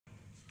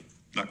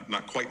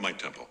Not quite my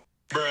tempo.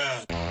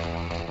 Bruh.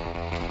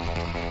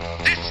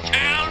 This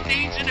town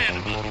needs an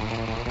enema.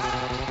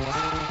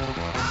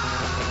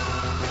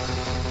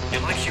 You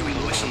like Huey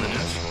Lewis on the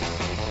news?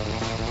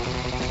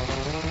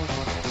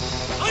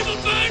 I've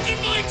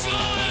abandoned my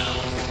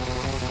child!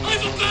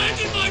 I've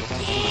abandoned my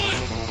boy!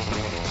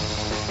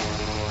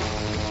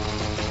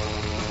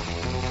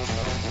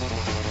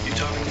 You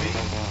talking to me?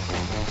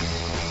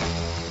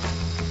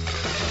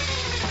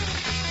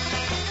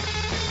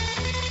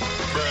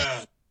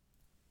 Bruh.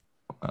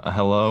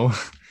 Hello.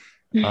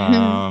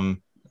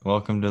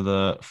 Welcome to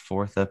the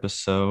fourth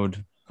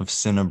episode of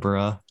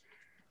Cinebra.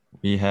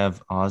 We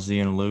have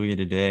Ozzy and Louie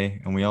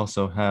today, and we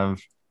also have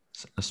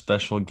a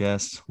special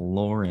guest,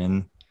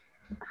 Lauren.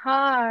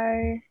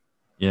 Hi.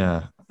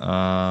 Yeah.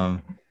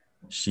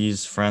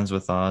 She's friends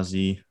with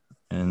Ozzy,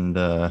 and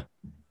No,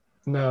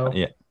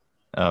 yeah.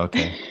 Oh,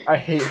 okay. I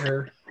hate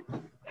her. All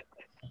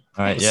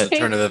right. This Yeah. is a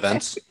turn of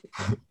events.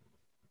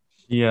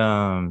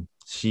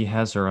 She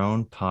has her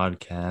own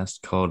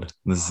podcast called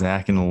The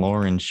Zach and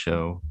Lauren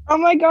Show. Oh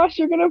my gosh,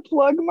 you're gonna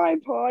plug my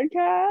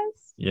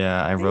podcast?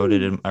 Yeah, I wrote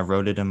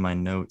it in my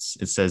notes.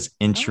 It says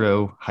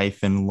intro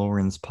hyphen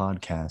Lauren's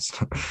podcast.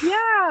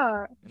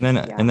 Yeah.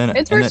 and then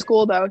It's for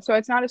school though, so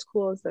it's not as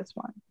cool as this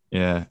one.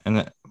 yeah, and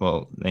then,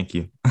 well, thank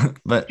you.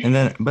 but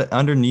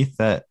underneath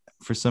that,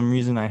 for some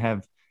reason, I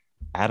have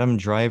Adam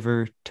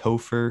Driver,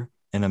 Topher,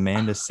 and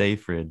Amanda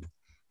Seyfried.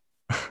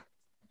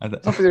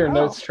 What's up with your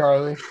notes,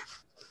 Charlie?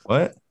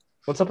 What?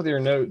 What's up with your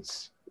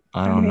notes?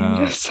 I don't know,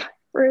 Amanda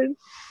Seyfried.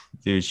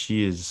 dude.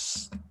 She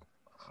is.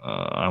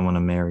 I want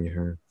to marry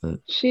her, but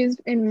She's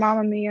in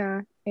Mamma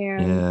Mia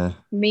and yeah,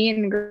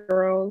 Mean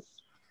Girls.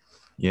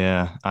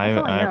 yeah. I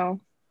know.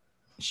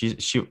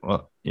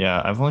 Well,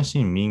 yeah. I've only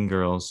seen Mean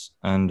Girls,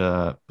 and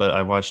but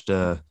I watched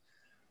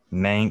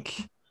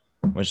Mank,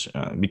 which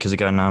because it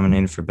got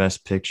nominated for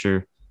Best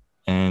Picture,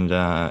 and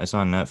it's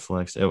on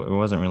Netflix. It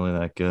wasn't really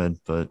that good,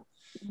 but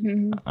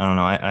Mhm. I don't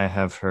know. I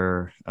have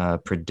her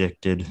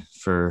predicted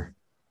for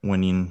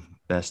winning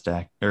Best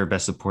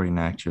Supporting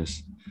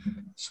Actress.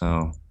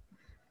 So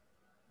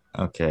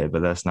okay,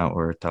 but that's not what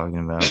we're talking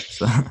about.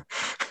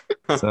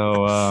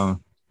 So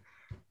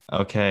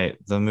okay,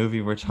 the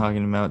movie we're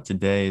talking about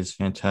today is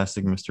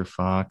Fantastic Mr.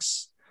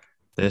 Fox.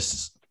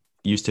 This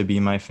used to be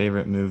my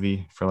favorite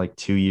movie for like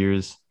 2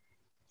 years,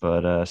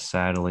 but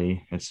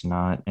sadly it's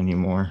not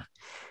anymore.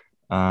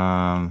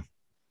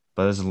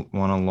 But it's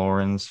one of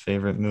Lauren's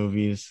favorite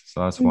movies,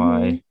 so that's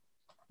why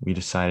we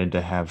decided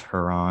to have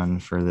her on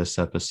for this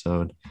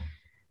episode.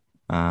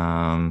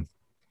 Okay,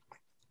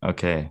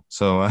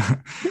 so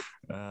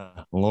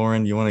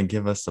Lauren, you want to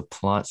give us a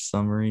plot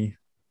summary?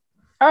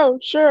 Oh,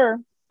 sure.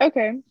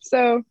 Okay,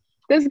 so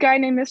this guy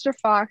named Mr.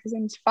 Fox, his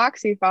name's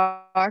Foxy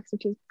Fox,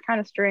 which is kind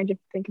of strange if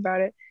you think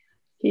about it.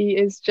 He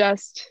is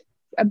just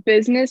a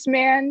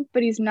businessman,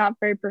 but he's not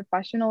very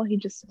professional. He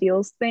just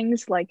steals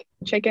things like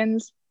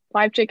chickens,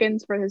 live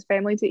chickens for his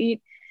family to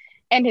eat.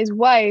 And his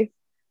wife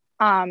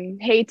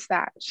hates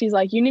that. She's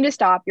like, you need to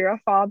stop. You're a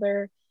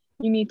father.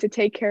 You need to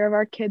take care of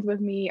our kids with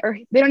me. Or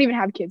they don't even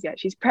have kids yet.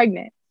 She's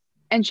pregnant.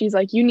 And she's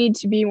like, you need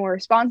to be more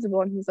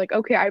responsible. And he's like,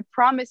 okay, I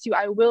promise you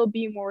I will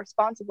be more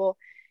responsible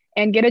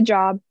and get a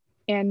job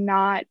and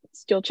not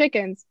steal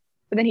chickens.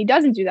 But then he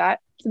doesn't do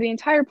that. So the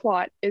entire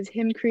plot is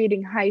him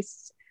creating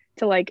heists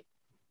to like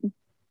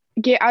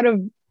get out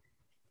of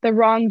the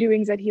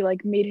wrongdoings that he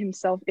like made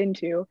himself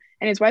into.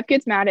 And his wife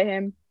gets mad at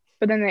him,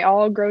 but then they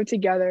all grow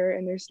together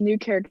and there's new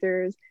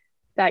characters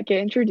that get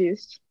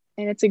introduced.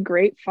 And it's a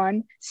great,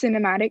 fun,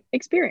 cinematic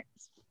experience.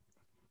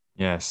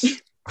 Yes.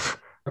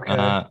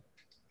 Okay.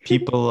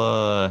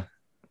 People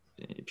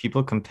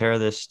compare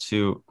this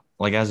to,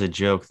 like, as a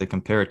joke, they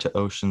compare it to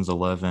Ocean's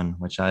 11,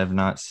 which I have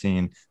not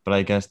seen, but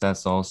I guess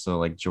that's also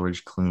like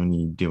George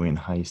Clooney doing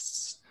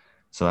heists.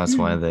 So that's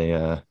why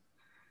they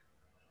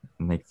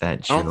make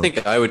that joke. I don't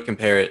think I would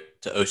compare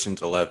it to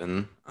Ocean's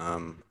 11.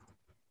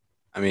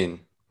 I mean,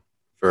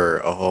 for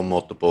a whole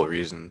multiple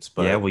reasons.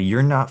 But Yeah, well,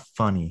 you're not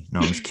funny. No,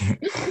 I'm just kidding.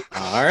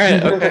 all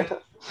right, okay,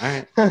 all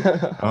right.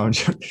 Oh,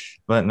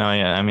 but no,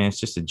 yeah, I mean, it's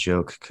just a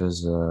joke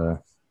because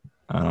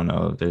I don't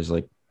know. There's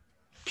like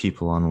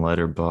people on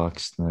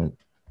Letterboxd that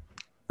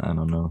I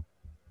don't know,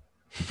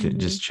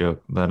 just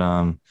joke. But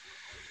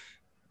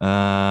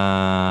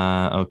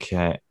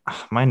okay,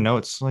 my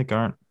notes like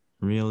aren't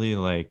really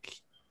like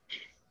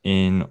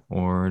in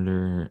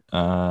order.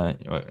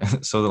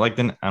 So like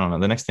then I don't know.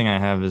 The next thing I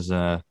have is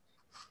the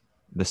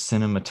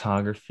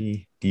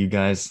cinematography. Do you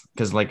guys?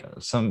 Because like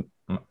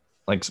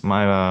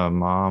my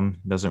mom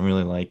doesn't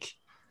really like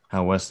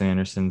how Wes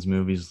Anderson's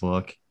movies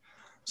look.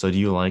 So do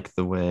you like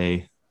the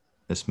way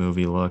this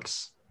movie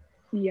looks?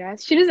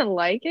 Yes. She doesn't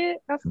like it?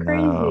 That's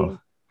crazy.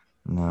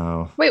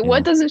 No. Wait, Yeah.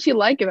 what doesn't she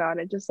like about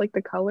it? Just like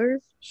the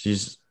colors?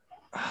 She's,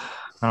 I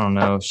don't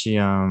know. She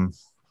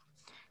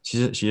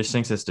just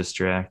thinks it's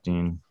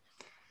distracting,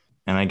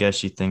 and I guess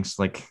she thinks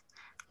like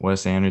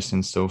Wes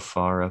Anderson's so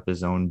far up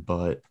his own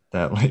butt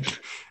that like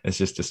it's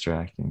just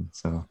distracting.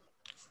 So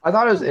I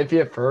thought it was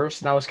iffy at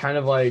first, and I was kind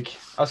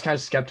of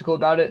skeptical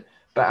about it.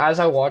 But as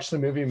I watched the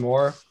movie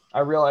more, I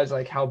realized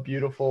like how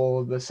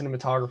beautiful the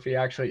cinematography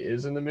actually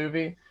is in the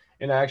movie,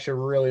 and I actually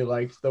really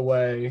liked the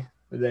way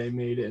they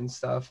made it and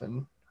stuff,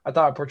 and I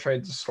thought it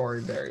portrayed the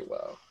story very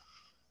well.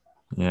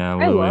 Yeah,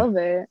 I Louis. love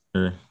it.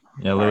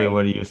 Yeah, Louis,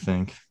 what do you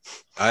think?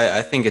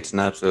 I think it's an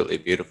absolutely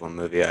beautiful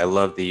movie. I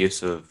love the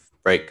use of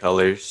bright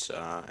colors,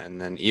 and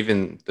then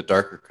even the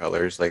darker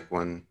colors, like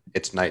when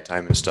it's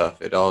nighttime and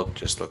stuff. It all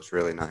just looks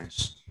really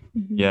nice.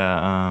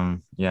 Yeah,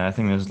 I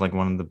think this is like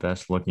one of the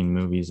best looking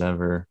movies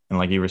ever. And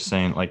like you were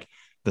saying, like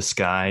the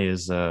sky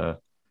is like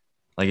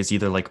it's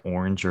either like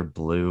orange or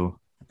blue.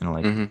 And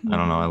like Mhm. I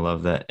don't know, I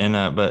love that.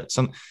 And but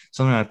something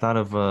I thought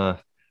of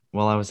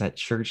while I was at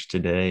church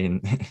today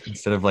and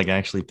instead of like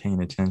actually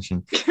paying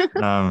attention.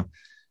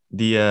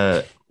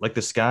 The like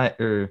the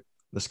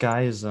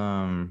sky is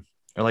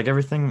or like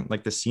everything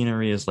like the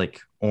scenery is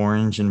like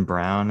orange and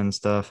brown and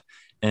stuff.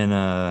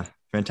 And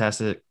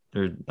Fantastic,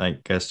 or I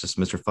guess just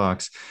Mr.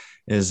 Fox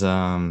is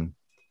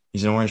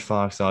he's an orange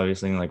fox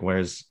obviously, and like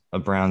wears a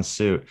brown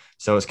suit,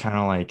 so it's kind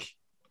of like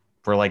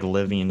we're like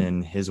living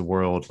in his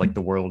world, like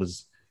the world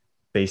is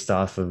based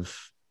off of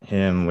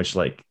him, which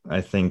like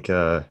I think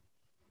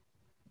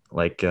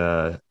like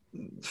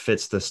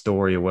fits the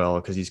story well,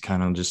 because he's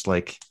kind of just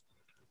like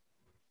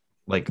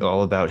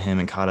all about him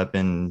and caught up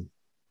in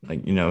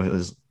like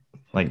his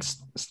like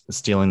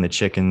stealing the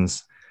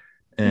chickens,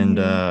 and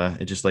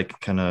it just like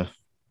kind of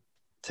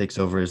takes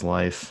over his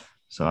life.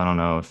 So I don't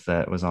know if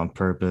that was on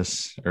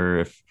purpose or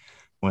if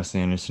Wes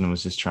Anderson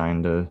was just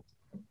trying to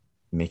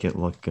make it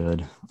look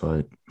good,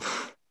 but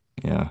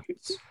yeah.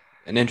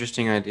 An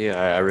interesting idea.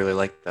 I really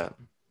like that.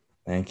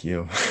 Thank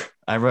you.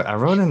 I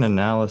wrote an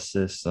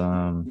analysis like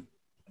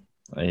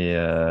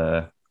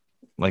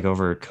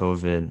over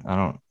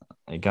COVID.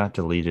 It got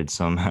deleted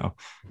somehow,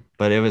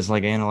 but it was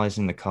like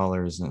analyzing the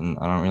colors, and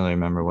I don't really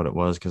remember what it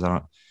was because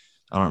I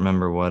don't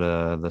remember what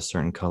the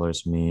certain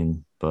colors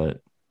mean, but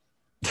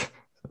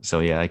so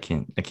yeah, I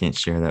can't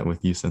share that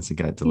with you since it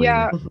got deleted.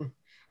 Yeah,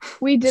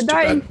 we did It's too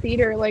that in bad.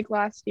 theater like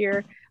last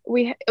year.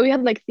 We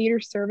had like theater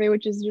survey,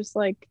 which is just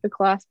like the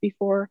class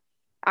before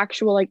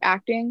actual like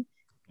acting,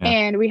 Yeah.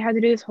 and we had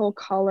to do this whole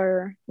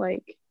color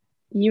like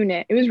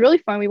unit. It was really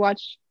fun. We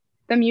watched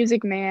The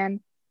Music Man,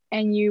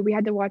 and we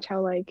had to watch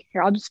how like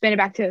here I'll just spin it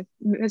back to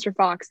Mr.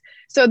 Fox.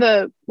 So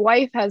the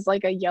wife has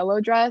like a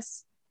yellow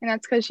dress, and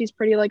that's because she's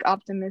pretty like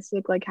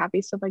optimistic, like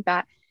happy, stuff like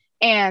that.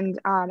 And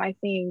I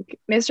think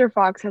Mr.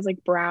 Fox has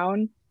like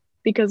brown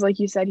because like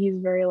you said, he's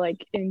very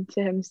like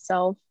into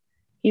himself.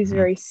 He's Mhm.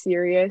 very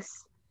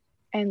serious.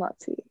 And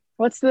let's see,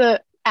 what's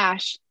the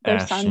Ash, their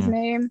Ash, son's yeah.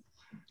 name?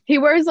 He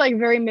wears like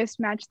very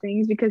mismatched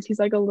things because he's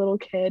like a little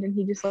kid and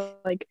he just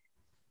like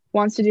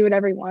wants to do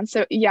whatever he wants.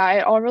 So yeah,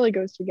 it all really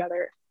goes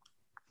together.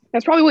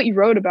 That's probably what you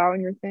wrote about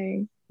in your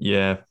thing.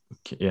 Yeah,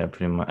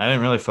 pretty much. I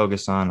didn't really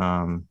focus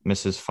on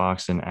Mrs.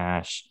 Fox and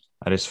Ash.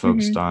 I just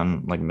focused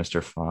on like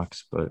Mr.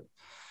 Fox, but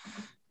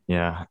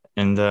yeah.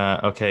 And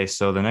okay,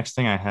 so the next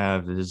thing I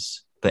have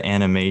is the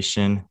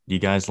animation. Do you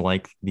guys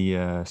like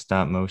the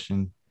stop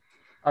motion?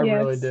 I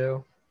really Yes.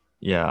 do.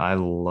 Yeah, I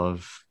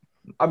love.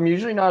 I'm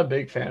usually not a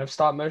big fan of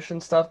stop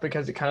motion stuff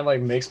because it kind of like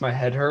makes my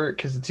head hurt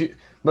because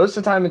most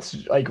of the time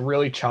it's like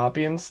really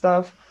choppy and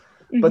stuff.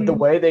 But the Mhm.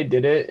 way they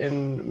did it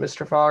in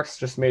Mr. Fox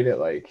just made it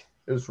like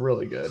it was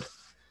really good.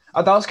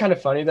 I thought it was kind of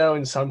funny though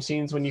in some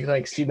scenes when you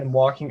like see them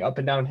walking up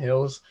and down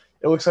hills,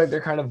 it looks like they're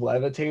kind of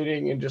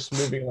levitating and just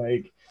moving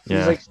like you Yeah,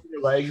 just like see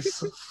their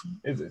legs.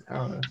 I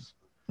don't know.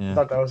 I yeah.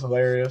 thought that was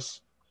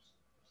hilarious.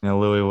 Now,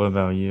 Louis, what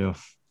about you?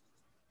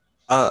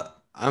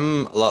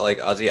 I'm a lot like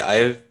Ozzy.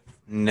 I've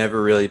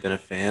never really been a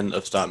fan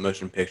of stop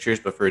motion pictures,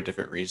 but for a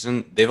different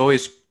reason. They've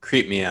always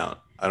creeped me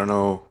out. I don't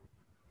know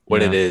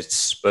what it Yeah.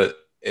 is, but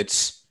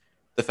it's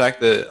the fact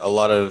that a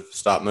lot of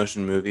stop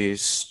motion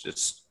movies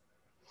just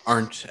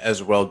aren't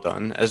as well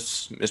done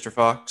as Mr.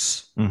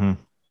 Fox. Mm-hmm.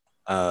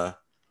 Uh,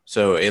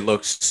 so it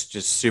looks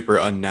just super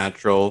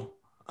unnatural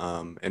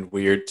and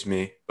weird to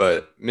me.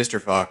 But Fantastic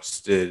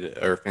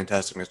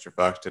Mr.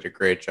 Fox did a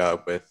great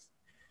job with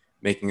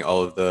making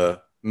all of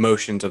the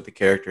motions of the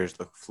characters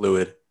look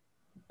fluid,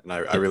 and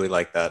I really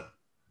like that.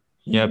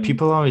 Yeah, Mhm.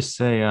 people always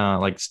say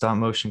like stop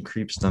motion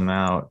creeps them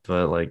out,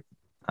 but like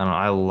I don't know,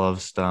 I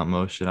love stop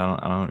motion.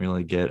 I don't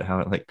really get how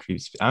it like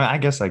creeps. I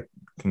guess I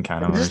can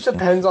kind It of just understand.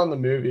 depends on the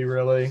movie,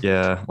 really.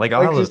 Yeah, like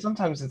Like, 'cause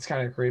sometimes it's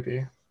kind of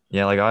creepy.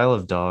 like Isle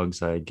of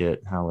Dogs, I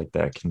get how like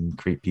that can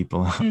creep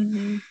people out.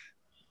 Mhm.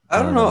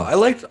 I don't know. I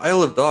liked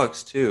Isle of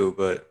Dogs too,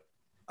 but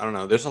I don't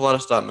know. There's a lot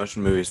of stop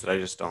motion movies that I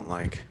just don't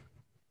like.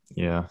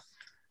 Yeah.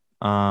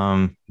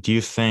 Do you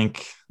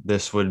think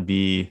this would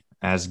be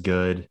as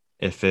good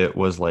if it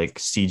was like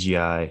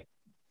CGI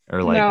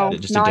or like No,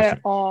 just a not at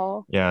different?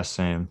 all. Yeah,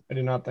 same. I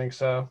do not think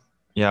so.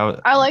 Yeah,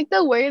 I like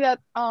the way that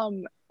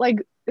like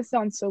it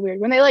sounds so weird.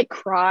 When they like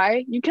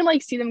cry, you can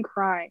like see them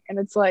crying and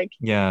it's like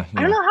yeah,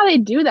 I don't know how they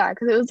do that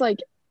because it was like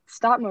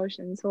stop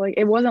motion. So like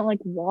it wasn't like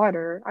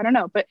water. I don't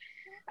know, but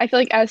I feel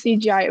like as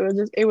CGI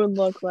it would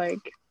look like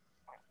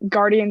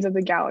Guardians of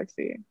the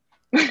Galaxy.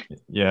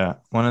 Yeah.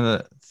 One of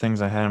the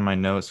things I had in my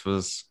notes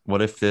was,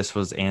 what if this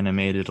was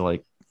animated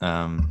like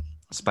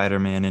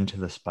Spider-Man Into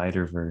the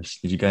Spider-Verse.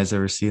 Did you guys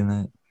ever see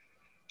that?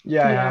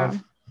 Yeah, I Yeah.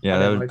 have. Yeah, I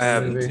that didn't would. like I the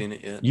haven't movie. seen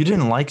it yet. You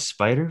didn't like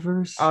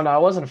Spider-Verse? I don't know. I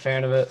wasn't a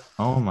fan of it.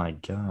 Oh my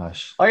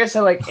gosh. Like I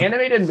said, like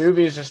animated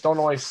movies just don't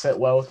always sit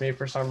well with me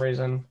for some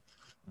reason.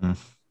 Mm.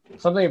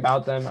 Something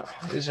about them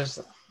is just,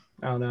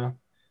 I don't know.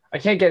 I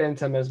can't get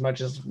into them as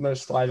much as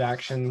most live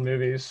action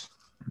movies.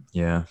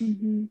 Yeah.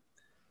 Mhm.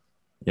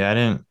 Yeah, I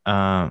didn't.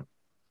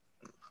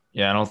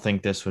 Yeah, I don't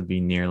think this would be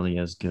nearly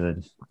as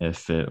good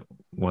if it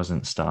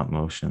wasn't stop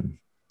motion,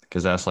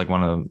 because that's like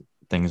one of the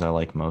things I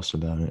like most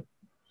about it.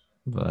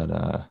 But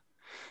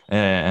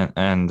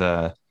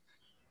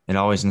it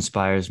always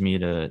inspires me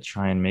to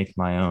try and make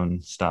my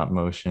own stop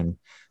motion.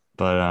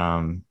 But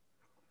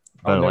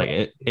I'll like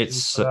never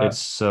it's for that. it's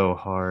so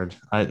hard.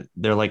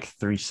 They're like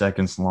 3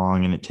 seconds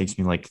long, and it takes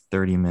me like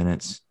 30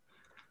 minutes.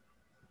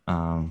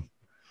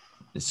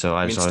 So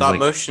I mean, just always stop like,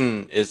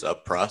 motion is a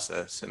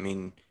process. I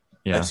mean,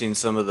 yeah, I've seen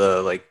some of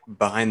the like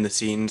behind the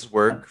scenes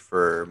work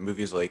for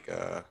movies like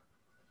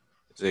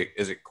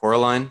is it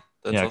Coraline?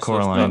 That's yeah, also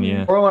Coraline, stop-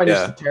 yeah. Coraline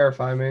Yeah. used to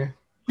terrify me.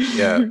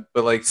 Yeah,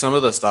 but like some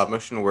of the stop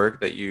motion work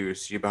that you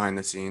see behind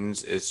the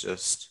scenes is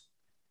just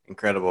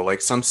incredible.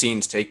 Like some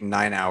scenes take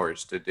 9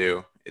 hours to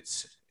do.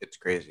 It's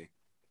crazy.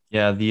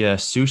 Yeah, the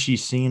sushi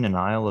scene in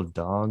Isle of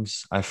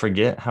Dogs. I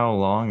forget how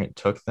long it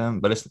took them,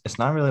 but it's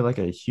not really like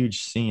a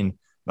huge scene.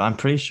 But I'm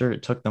pretty sure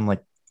it took them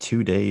like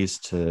 2 days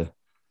to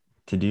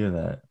do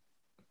that.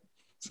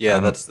 Yeah,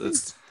 Um, that's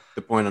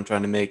the point I'm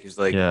trying to make is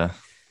like yeah,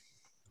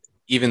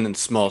 even in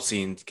small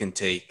scenes can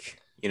take,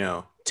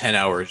 10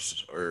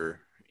 hours or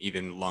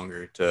even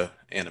longer to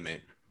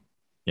animate.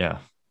 yeah.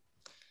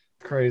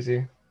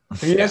 Crazy.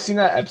 Have you guys seen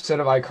that episode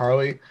of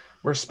iCarly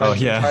where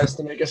Spencer yeah. tries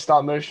to make a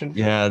stop motion?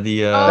 Yeah,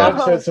 the That Oh.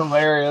 episode's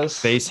hilarious.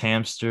 space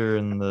hamster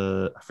and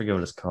the I forget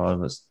what it's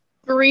called, but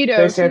Burrito.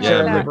 Space something Hamster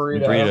like and that. the the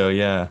burrito. burrito,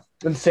 yeah.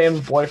 Then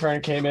Sam's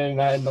boyfriend came in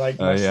and like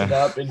Oh, messed yeah. it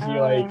up,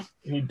 and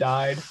he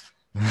died.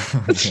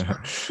 Yeah.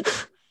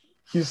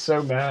 He's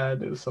so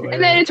mad. It was hilarious.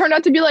 And then it turned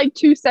out to be like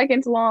 2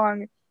 seconds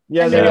long.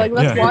 yeah, And they were Yeah. like,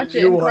 let's Yeah. watch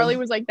it. And Carly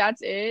was like,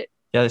 that's it.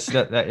 Yeah, see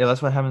yeah,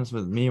 that's what happens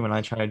with me when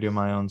I try to do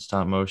my own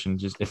stop motion.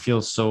 Just it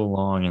feels so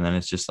long, and then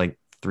it's just like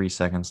 3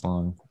 seconds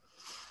long.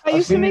 I I've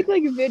used to seen make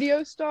like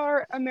Video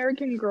Star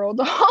American Girl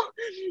doll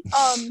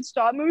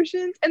stop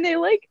motions, and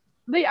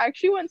they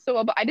actually went so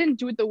well, but I didn't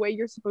do it the way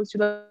you're supposed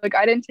to. Like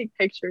I didn't take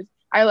pictures.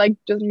 I like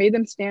just made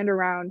them stand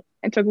around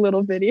and took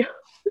little videos.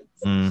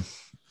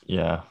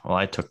 Yeah, well,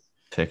 I took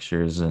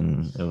pictures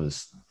and it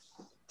was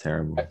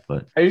terrible,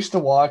 but I used to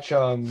watch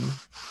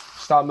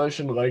stop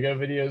motion Lego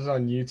videos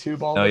on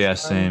YouTube all oh the yeah, time.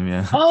 same,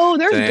 yeah, Oh,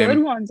 there's Same.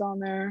 good ones on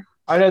there.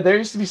 I know they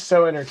used to be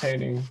so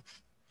entertaining.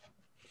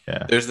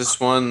 yeah. There's this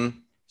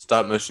one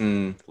stop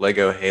motion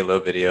Lego Halo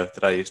video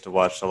that I used to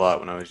watch a lot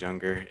when I was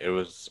younger. It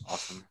was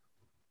awesome.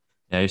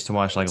 Yeah, I used to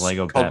watch like It's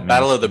Lego called Batman.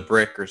 Battle of the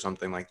Brick or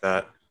something like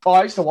that. Oh,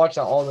 I used to watch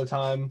that all the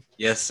time.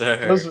 Yes,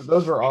 sir.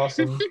 Those were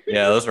awesome.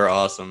 Yeah, those were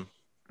awesome.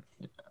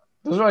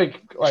 Those are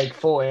like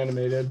full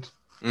animated.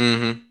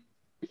 Mm-hmm.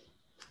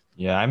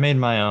 Yeah, I made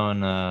my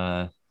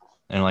own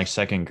in like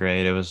second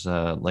grade. It was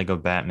Lego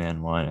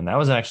Batman one, and that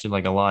was actually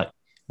like a lot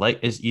like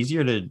it's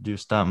easier to do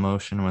stop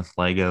motion with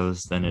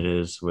Legos than it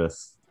is with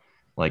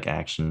like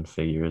action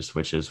figures,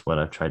 which is what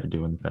I've tried to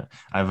do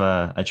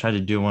I tried to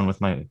do one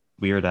with my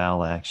Weird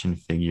Al action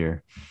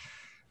figure,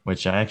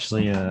 which I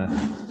actually you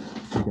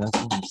guys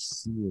want to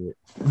see it.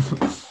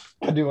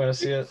 I do want to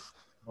see it.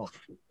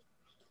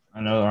 I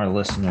know our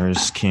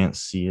listeners can't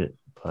see it,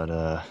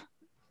 but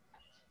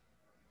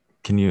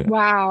can you?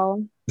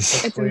 Wow,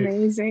 That's it's sweet.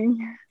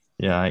 amazing.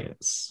 Yeah,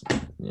 it's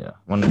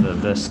one of the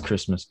best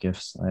Christmas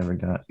gifts I ever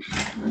got.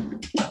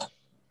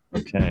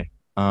 Okay.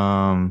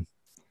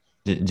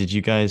 Did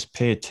you guys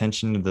pay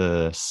attention to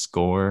the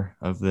score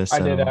of this? I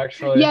did album?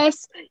 actually.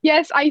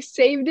 Yes, I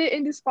saved it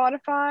into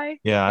Spotify.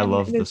 Yeah, I and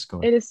love it the is-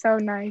 score. It is so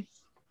nice.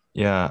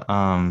 Yeah.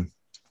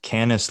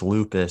 Canis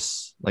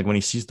Lupus, like when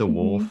he sees the Mhm.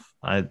 wolf,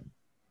 I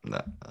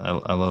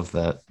love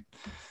that.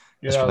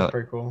 Yeah, that was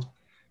pretty cool.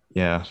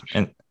 Yeah,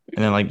 and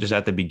then like just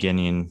at the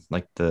beginning,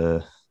 like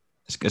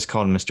it's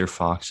called Mr.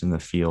 Fox in the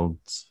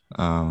Fields.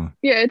 Yeah,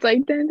 it's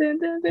like dun, dun,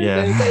 dun, dun,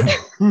 Yeah.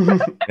 dun,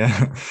 dun.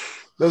 Yeah.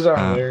 Those are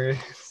Uh,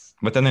 hilarious.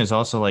 But then there's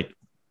also like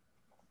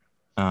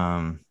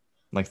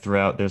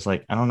throughout there's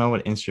like I don't know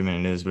what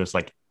instrument it is, but it's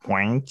like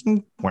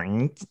boing,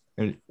 boing.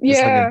 It's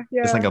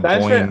like a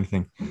That's boing it.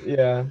 thing.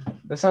 Yeah,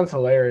 that sounds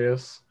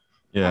hilarious.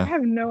 I Yeah.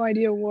 have no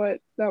idea what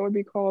that would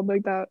be called,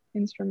 like that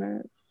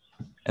instrument.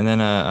 And then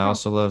I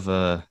also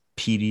love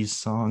Petey's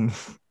song.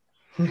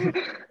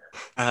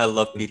 I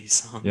love Petey's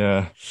song.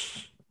 Yeah.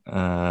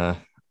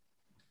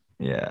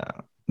 Yeah.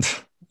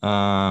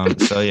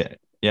 So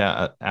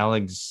yeah,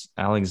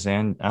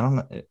 Alexander, I don't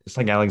know, it's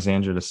like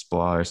Alexandre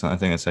Desplat or something. I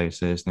think that's how you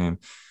say his name.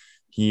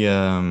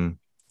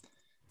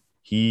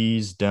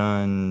 He's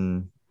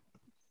done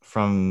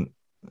from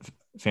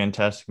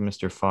Fantastic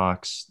Mr.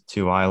 Fox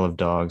to Isle of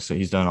Dogs, so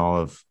he's done all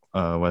of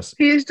West.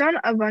 He's done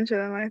a bunch of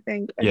them, I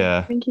think. Yeah.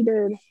 I think he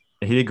did.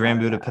 He did Grand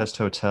Budapest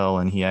Hotel,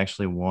 and he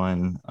actually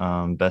won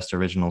Best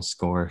Original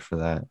Score for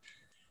that.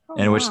 Oh,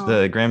 and which wow.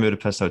 the Grand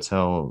Budapest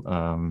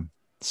Hotel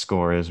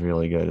score is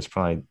really good. It's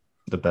probably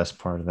the best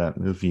part of that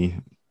movie.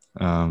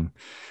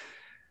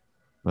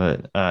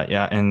 But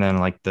yeah, and then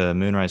like the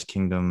Moonrise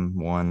Kingdom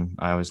one,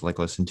 I always like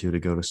listen to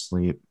go to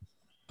sleep.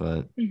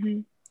 But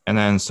Mhm. and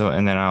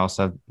then I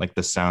also have like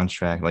the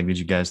soundtrack. Like, did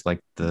you guys like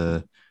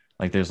the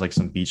like? There's like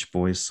some Beach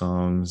Boys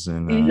songs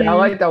and Yeah, I Mhm.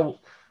 like that.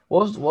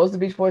 What was the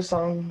Beach Boys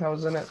song that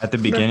was in it? at the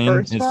beginning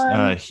first it's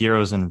one?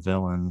 Heroes and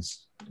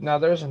Villains. No,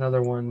 there's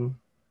another one.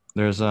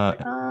 There's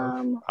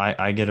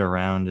I Get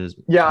Around is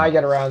Yeah, I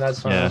Get Around.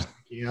 That's what I Yeah. was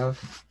thinking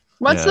of.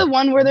 What's Yeah. the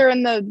one where they're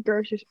in the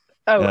grocery store?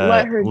 Oh,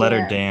 Let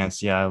Her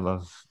Dance. Yeah,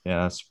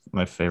 that's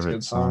my favorite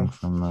good song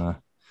song. from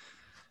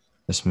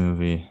this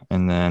movie.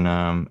 And then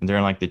they're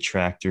in like the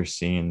tractor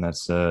scene.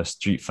 That's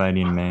Street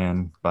Fighting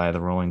Man by the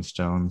Rolling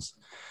Stones,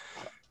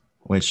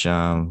 which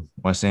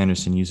Wes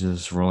Anderson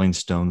uses Rolling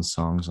Stones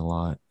songs a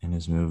lot in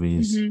his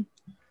movies. Mhm.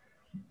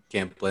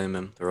 Can't blame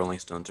him. The Rolling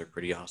Stones are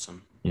pretty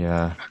awesome.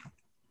 Yeah.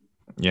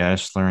 I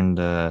just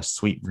learned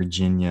Sweet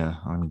Virginia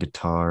on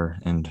guitar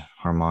and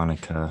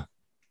harmonica.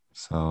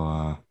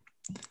 So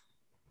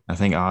I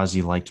think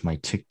Ozzy liked my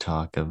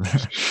TikTok of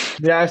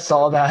Yeah, I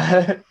saw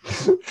that.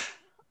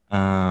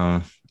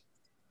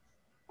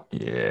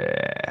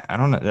 yeah, I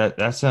don't know.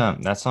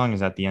 That song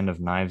is at the end of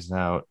Knives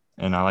Out,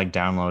 and I like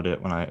downloaded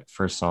it when I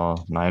first saw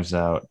Knives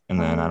Out, and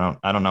then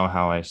I don't know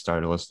how I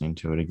started listening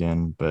to it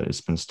again, but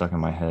it's been stuck in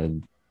my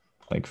head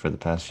like for the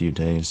past few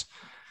days.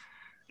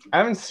 I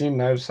haven't seen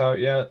Knives Out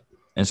yet.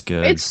 It's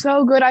good. It's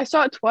so good. I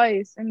saw it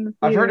twice in the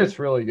I've heard theater. it's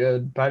really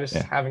good, but I just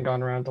Yeah. haven't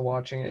gone around to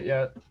watching it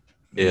yet.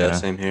 Yeah,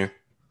 same here.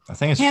 I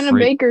think it's Hannah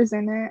free. Baker's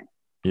in it.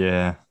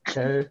 Yeah.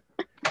 Okay.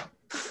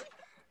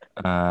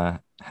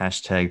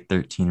 Hashtag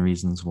 13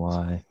 reasons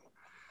why.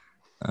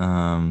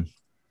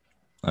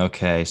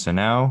 Okay, so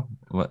now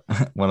what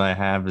I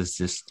have is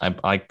just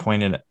I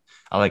pointed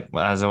I like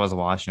as I was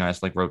watching, I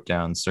just like wrote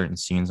down certain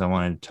scenes I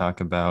wanted to talk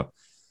about,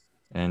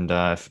 and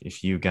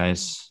if you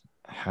guys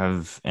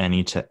have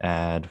any to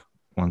add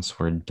once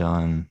we're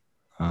done,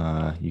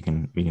 we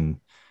can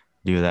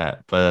do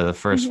that. But the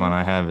first Mhm. one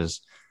I have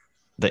is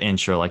the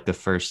intro, like the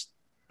first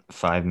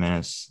 5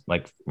 minutes,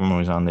 like when we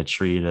was on the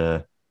tree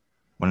to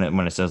when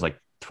it says like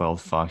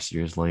 12 Fox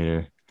years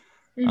later.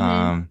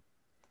 Mhm.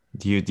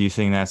 Do you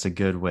think that's a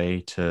good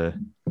way to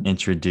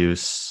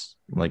introduce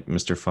like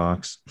Mr.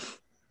 Fox?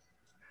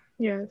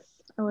 Yes,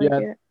 I like Yeah.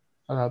 it.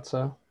 I thought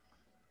so.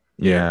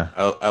 Yeah.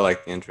 I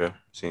like the intro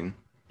scene.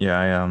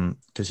 Yeah,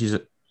 because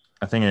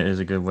I think it is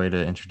a good way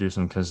to introduce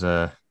him because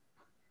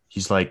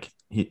he's like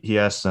he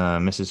asks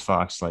Mrs.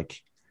 Fox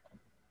like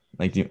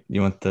do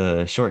you want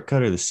the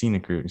shortcut or the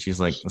scenic route? And she's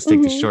like, let's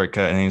take the Mhm.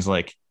 shortcut. And he's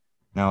like,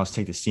 no, let's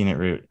take the scenic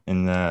route.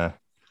 And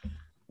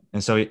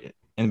so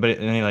and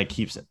he like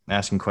keeps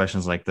asking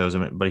questions like those,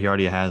 but he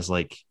already has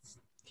like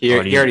He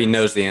already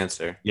knows the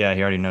answer. yeah,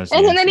 he already knows the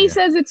And then he answer.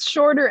 says it's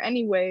shorter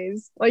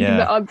anyways. Like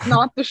Yeah.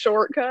 not the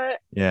shortcut.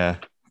 Yeah.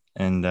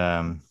 And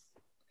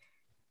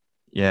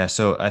yeah,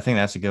 so I think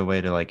that's a good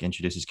way to like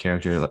introduce his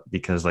character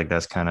because like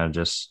that's kind of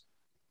just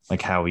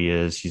like how he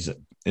is. He's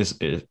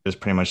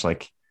pretty much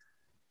like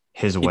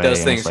his He way. does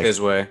and things it's like,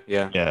 his way.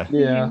 Yeah. yeah,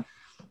 Yeah.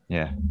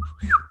 yeah.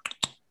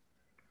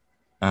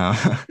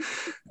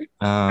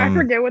 I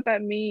forget what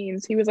that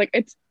means. He was like,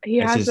 he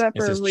has that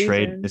for a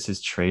reason. It's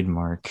his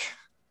trademark.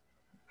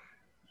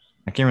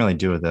 I can't really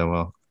do it that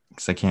well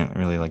because I can't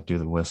really like do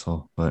the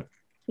whistle, but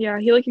Yeah,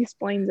 he like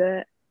explains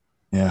it.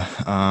 yeah.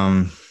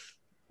 I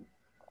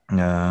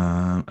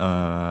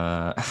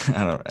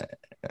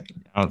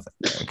don't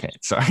okay,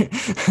 sorry.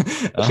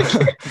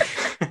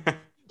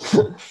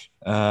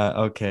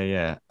 Okay,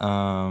 yeah.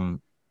 And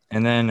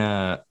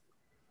then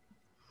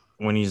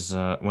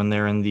when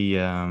they're in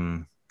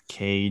the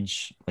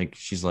cage, like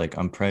she's like,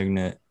 I'm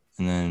pregnant,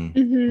 and then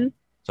Mm-hmm.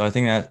 so I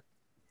think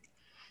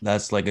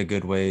that's like a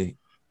good way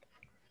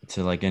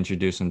to like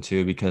introduce him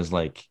too, because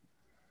like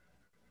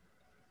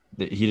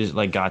he just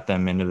like got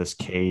them into this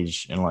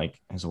cage and like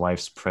his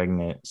wife's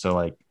pregnant, so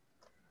like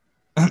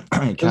There's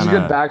a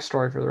good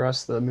backstory for the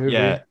rest of the movie.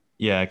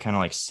 yeah, it kind of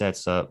like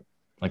sets up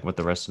like what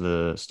the rest of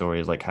the story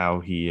is, like how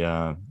he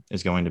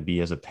is going to be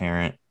as a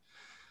parent.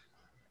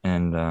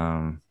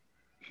 And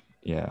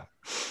yeah.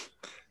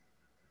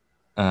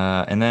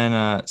 And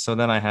then so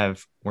then I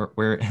have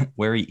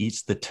where he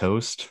eats the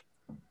toast,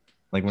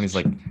 like when he's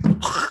like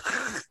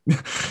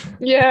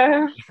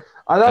Yeah.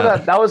 I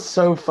thought that was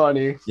so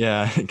funny.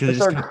 yeah, I because it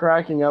started just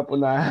cracking up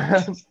when that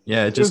happened.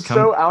 yeah, it It was just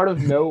so out of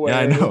nowhere. Yeah,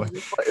 I know.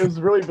 It was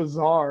really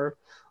bizarre.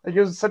 Like it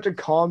was such a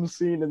calm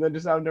scene, and then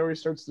just out of nowhere, he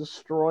starts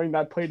destroying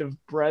that plate of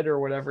bread or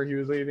whatever he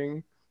was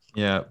eating.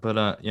 yeah,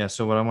 but yeah,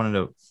 so what I wanted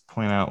to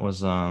point out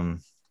was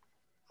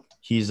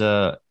he's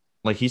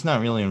like he's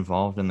not really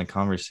involved in the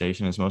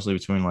conversation. It's mostly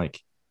between like,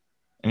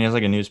 and he has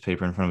like a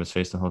newspaper in front of his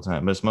face the whole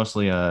time, but it's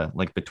mostly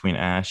like between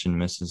Ash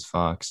and Mrs.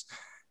 Fox.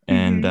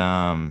 And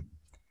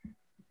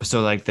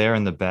so like they're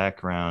in the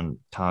background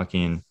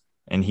talking,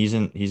 and he's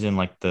in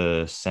like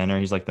the center,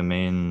 he's like the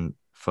main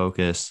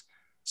focus.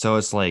 So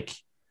it's like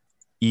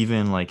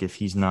even like if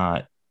he's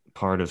not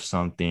part of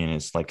something.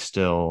 It's like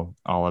still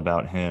all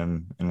about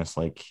him, and it's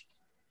like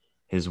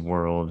his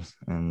world,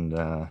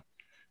 and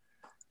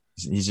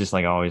he's just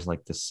like always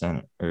like the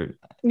center. Or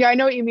Yeah, I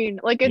know what you mean.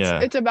 Like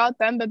Yeah. it's about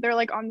them, but they're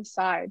like on the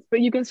sides,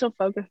 but you can still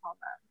focus on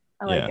them.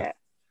 I like Yeah. it.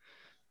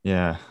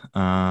 yeah,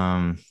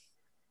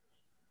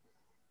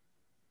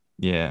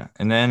 yeah,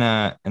 and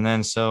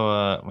then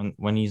so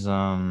when he's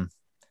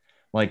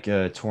like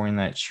touring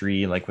that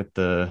tree like with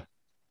the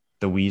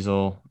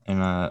weasel and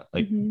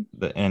like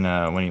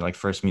Mhm. when he like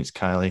first meets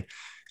Kylie,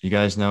 you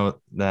guys know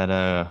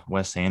that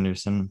Wes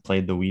Anderson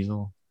played the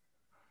weasel.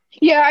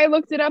 Yeah, I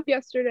looked it up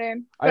yesterday,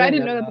 but I didn't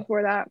didn't know know that that.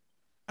 before that.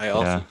 I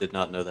also Yeah. did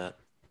not know that.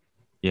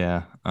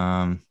 Yeah.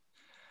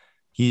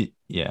 He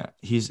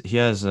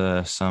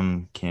has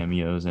some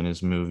cameos in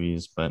his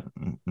movies, but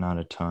not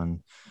a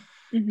ton.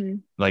 Hmm.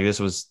 Like this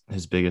was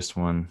his biggest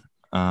one.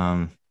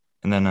 And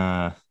then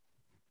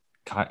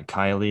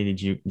Kylie,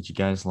 did you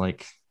guys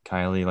like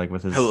Kylie like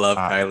with his I love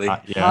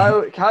Kylie. yeah.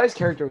 Kylie's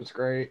character was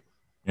great.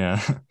 Yeah.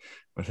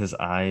 With his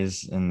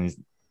eyes and these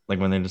like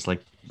when they're just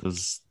like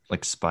those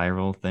like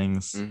spiral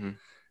things. Hmm.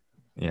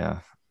 Yeah.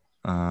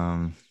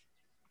 Um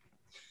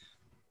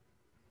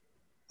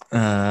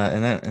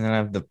and then I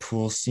have the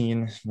pool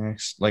scene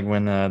next, like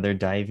when they're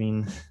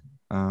diving.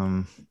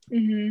 Um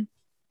Hmm.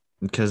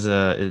 because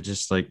it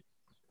just like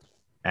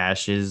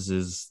Ashes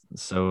is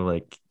so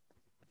like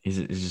he's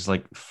just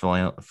like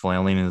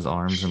flailing his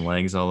arms and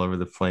legs all over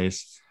the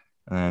place,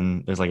 and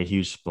then there's like a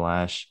huge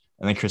splash,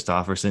 and then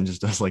Christopherson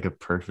just does like a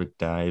perfect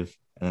dive,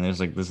 and then there's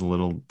like this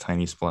little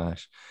tiny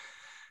splash,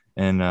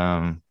 and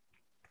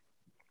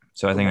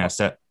so I think that's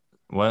that.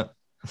 What?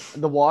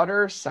 The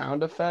water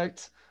sound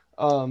effect.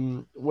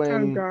 Oh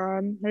When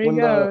God, there he when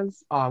the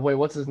goes. wait,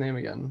 what's his name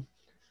again?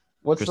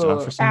 What's the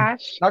Christopherson?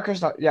 Ash. not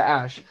Christoph? Yeah,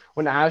 Ash.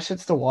 When Ash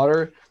hits the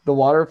water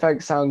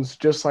effect sounds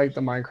just like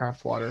the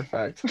Minecraft water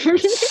effect.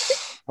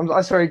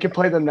 I swear you could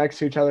play them next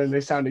to each other and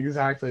they sound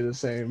exactly the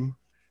same.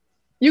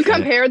 You Yeah.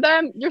 compare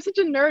them? You're such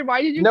a nerd.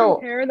 Why did you No,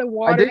 compare the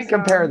water? I didn't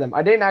compare sound? them.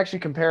 I didn't actually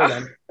compare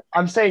them.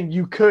 I'm saying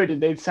you could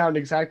and they'd sound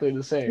exactly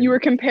the same. You were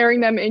comparing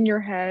them in your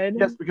head.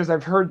 Yes, because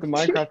I've heard the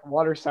Minecraft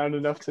water sound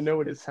enough to know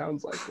what it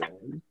sounds like.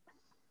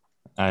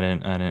 I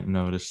didn't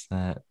notice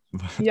that.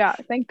 Yeah,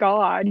 thank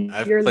God.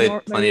 I've You're played nor-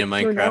 plenty of you're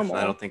Minecraft, and normal.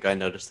 I don't think I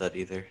noticed that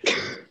either.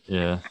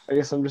 Yeah. I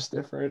guess I'm just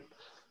different.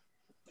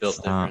 Built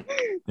different.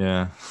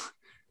 Yeah.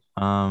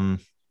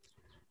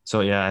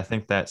 So yeah, I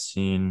think that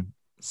scene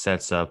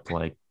sets up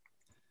like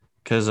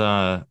because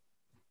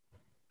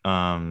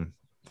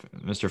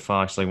Mr.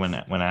 Fox, like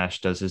when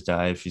Ash does his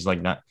dive, he's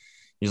like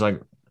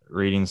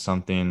reading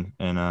something,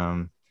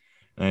 and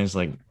he's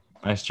like,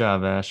 nice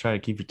job, Ash, try to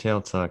keep your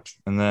tail tucked.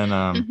 And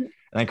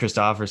then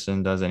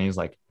Christopherson does it, and he's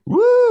like,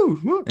 woo,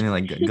 woo, and he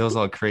like goes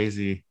all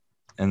crazy.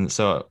 And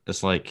so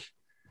it's like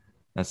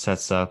that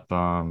sets up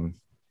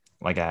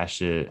like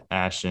Ash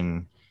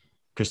and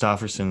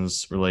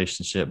Christopherson's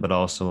relationship, but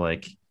also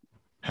like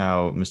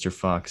how Mr.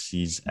 Fox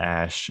sees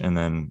Ash, and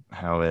then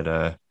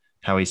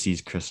how he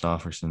sees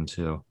Christopherson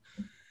too.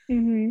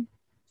 Hmm.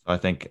 So I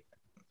think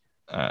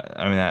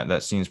I mean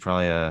that scene's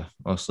probably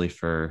mostly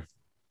for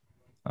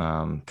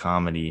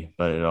comedy,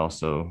 but it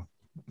also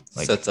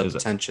like Sets up is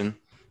tension.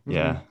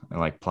 yeah, and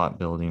like plot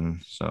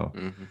building. So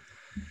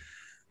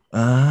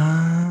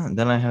Hmm.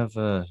 then I have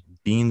a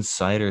Bean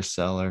Cider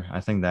Cellar.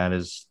 I think that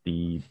is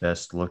the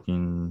best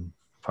looking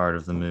part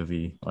of the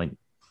movie, like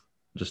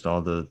just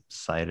all the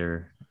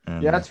cider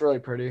and Yeah, that's really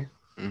pretty.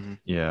 Hmm.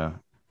 yeah.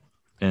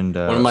 And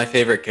One of my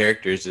favorite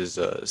characters is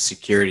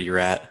Security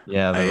Rat.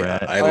 yeah, the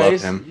rat. I love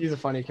he's, him. He's a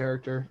funny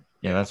character.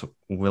 Yeah, that's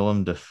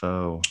Willem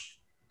Dafoe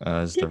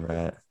is the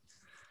rat.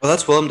 Oh,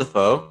 that's Willem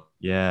Dafoe.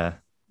 Yeah.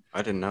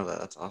 I didn't know that.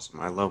 That's awesome.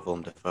 I love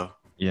Willem Dafoe.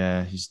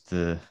 Yeah, he's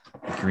the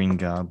Green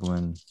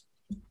Goblin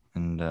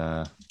and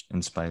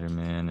in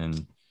Spider-Man,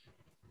 and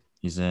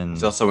he's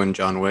He's also in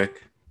John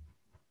Wick.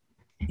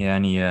 yeah,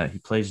 and he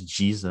plays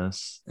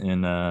Jesus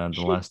in The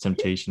Last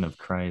Temptation of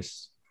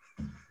Christ.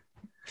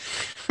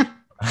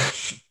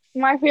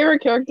 My favorite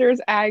character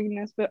is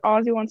Agnes, but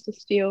Ozzy wants to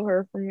steal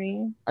her from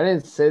me. I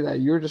didn't say that.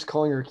 You were just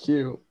calling her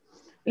cute.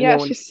 And Yeah,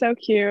 then she's so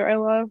cute. I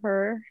love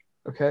her.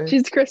 okay.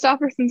 She's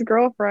Christopherson's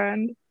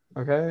girlfriend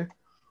Okay.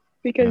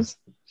 because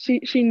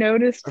she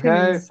noticed him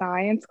Okay. in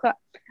science class.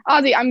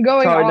 Ozzy, I'm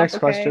going Sorry, off. next okay?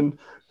 question.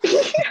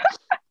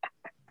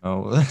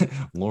 Oh,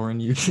 Lauren,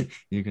 you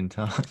can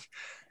talk.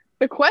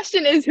 The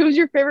question is, who's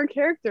your favorite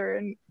character?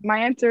 And my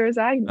answer is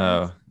Agnes.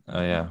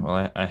 Oh yeah.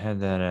 Well, I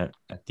had that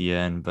at the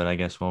end, but I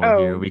guess while we're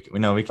here, we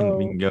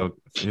can go.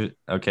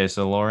 Okay,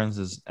 so Lauren's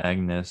is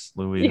Agnes.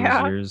 Louis,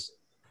 Yeah. who's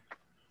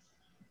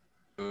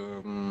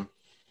yours?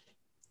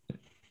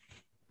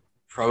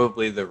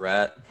 Probably the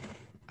rat.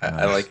 I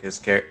Nice. like his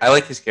character. I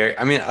like his character.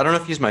 I mean, I don't know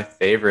if he's my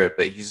favorite,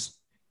 but I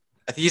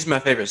think he's my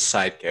favorite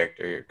side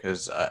character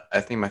because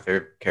I think my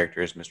favorite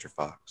character is Mr.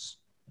 Fox.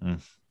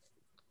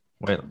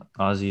 Wait,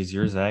 Ozzy, is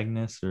yours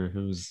Agnes or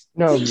who's?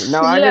 No,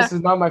 Yeah. Agnes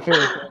is not my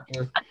favorite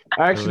character.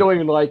 I actually don't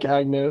even like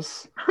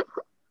Agnes.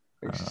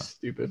 She's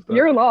stupid. But,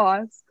 You're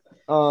lost.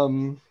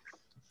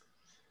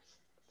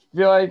 I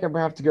feel like I'm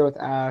gonna have to go with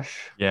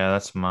Ash. Yeah,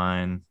 that's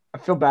mine. I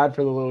feel bad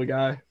for the little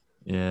guy.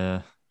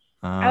 Yeah.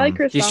 I like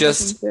Chris He's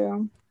Christopherson just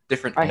too.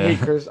 different. I hate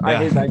Yeah. Chris. I Yeah.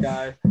 hate that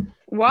guy.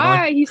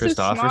 Why? like He's so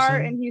smart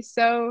Christopherson? and he's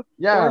so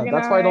Yeah,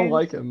 that's why I don't organized.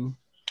 like him.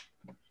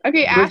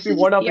 Okay, Crispy Ash is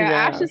one-upping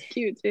Ash is Ash.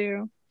 cute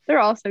too. They're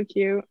all so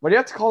cute. Why do you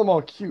have to call them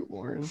all cute,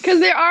 Lauren? Because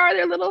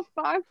they're little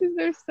foxes.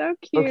 They're so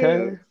cute.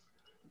 Okay.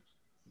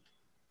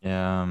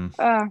 Yeah.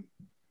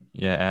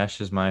 Yeah, Ash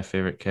is my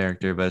favorite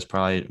character, but it's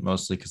probably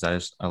mostly because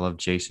I love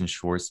Jason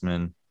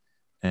Schwartzman.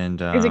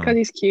 And Is it because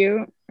he's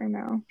cute? I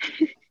know.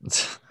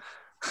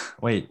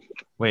 wait,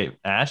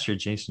 Ash or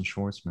Jason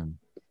Schwartzman?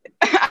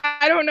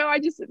 I don't know. I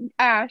just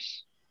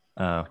Ash.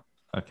 Oh,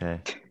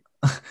 okay.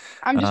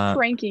 I'm just Uh,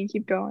 pranking.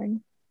 Keep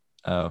going.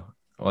 Oh,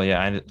 well,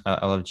 yeah,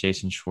 I love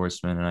Jason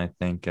Schwartzman, and I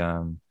think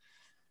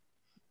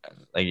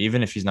like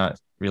even if he's not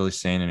really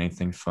saying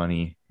anything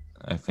funny,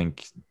 I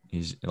think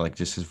he's like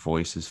just his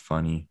voice is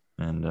funny,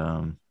 and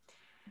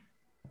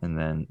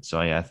then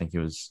so yeah, I think he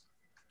was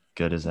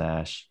good as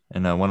Ash.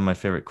 And one of my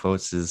favorite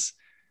quotes is,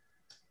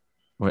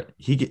 "What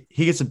he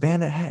gets a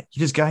bandit hat. You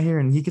just got here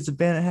and he gets a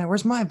bandit hat.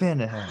 Where's my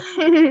bandit hat?"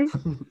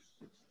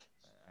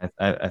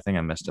 I think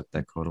I messed up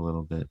that quote a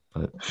little bit,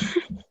 but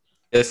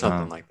It's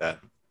something like that.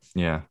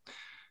 yeah.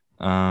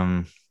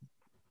 Oh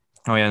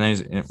yeah, and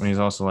then when he's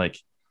also like,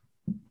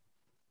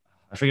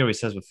 I forget what he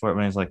says before,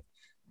 when he's like,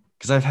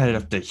 because I've had it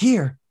up to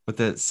here with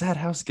the sad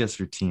house guest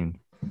routine.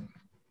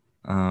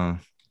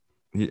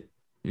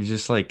 He's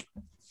just like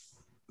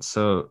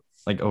so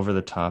like over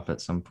the top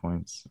at some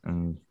points,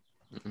 and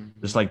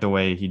just like the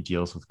way he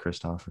deals with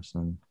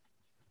Christopherson,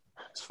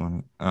 it's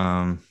funny.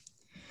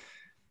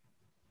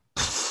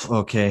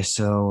 Okay,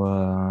 so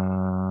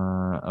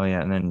oh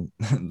yeah, and then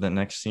the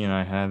next scene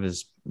I have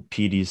is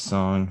PD's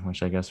song,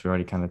 which I guess we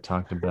already kind of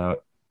talked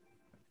about,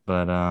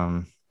 but I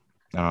don't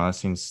know, that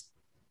seems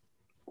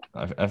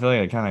I feel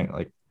like it kind of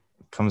like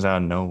comes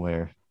out of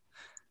nowhere.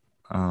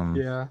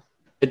 Yeah.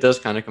 It does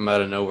kind of come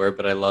out of nowhere,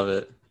 but I love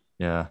it.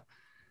 Yeah.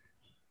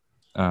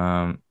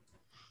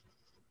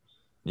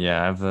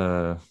 Yeah, I have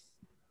a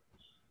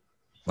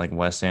like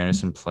Wes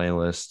Anderson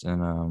playlist,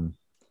 and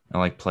I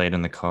like play it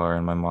in the car,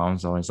 and my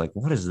mom's always like,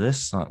 "What is this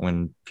song?"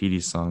 when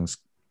PD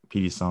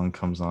song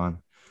comes on.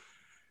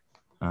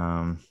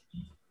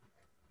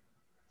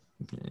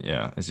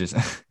 Yeah, it's just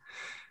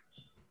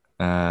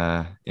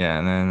yeah,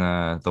 and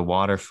then the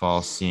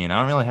waterfall scene. I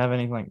don't really have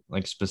anything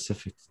like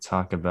specific to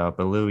talk about,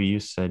 but Louis, you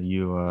said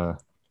you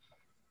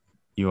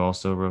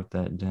also wrote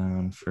that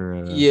down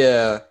for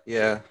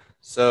Yeah.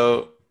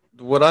 So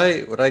what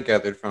I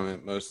gathered from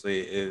it mostly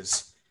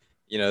is,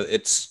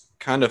 it's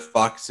kind of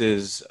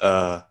Fox's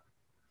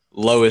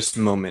lowest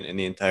moment in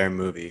the entire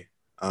movie.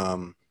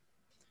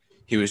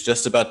 He was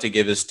just about to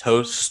give his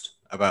toast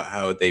about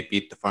how they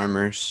beat the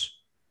farmers,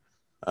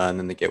 and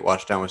then they get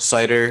washed down with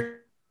cider.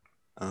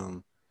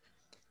 And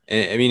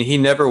I mean, he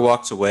never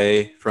walks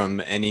away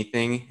from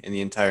anything in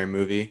the entire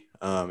movie,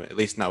 at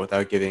least not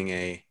without giving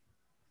a,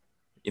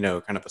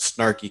 kind of a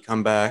snarky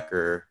comeback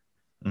or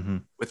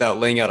without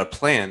laying out a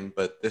plan.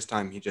 But this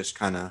time he just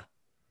kind of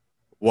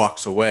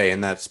walks away,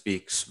 and that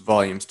speaks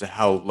volumes to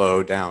how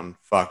low down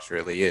Fox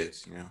really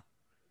is,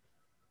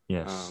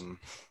 Yes.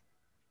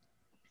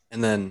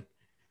 And then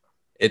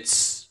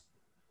it's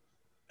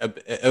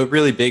a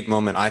really big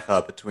moment, I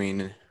thought,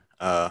 between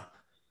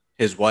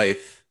his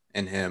wife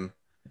and him.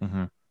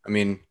 I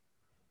mean,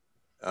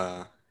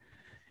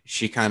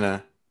 she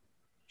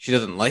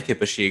doesn't like it,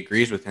 but she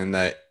agrees with him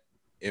that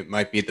it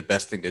might be the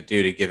best thing to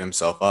do to give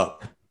himself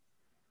up,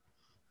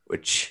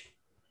 which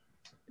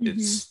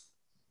it's,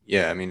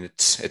 yeah, I mean,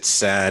 it's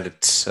sad.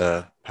 It's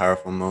a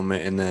powerful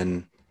moment. And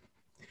then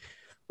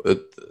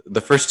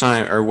the first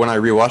time, or when I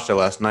rewatched it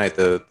last night,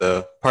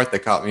 the part that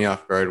caught me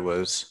off guard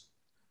was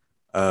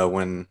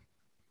when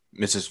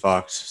Mrs.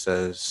 Fox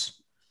says,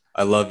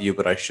 "I love you,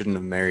 but I shouldn't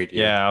have married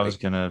you." Yeah, I was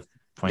gonna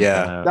point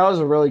that out. That was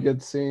a really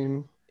good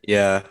scene.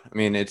 Yeah, I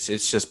mean, it's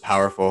just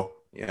powerful.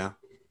 Yeah,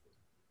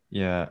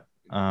 Yeah.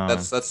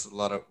 that's a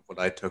lot of what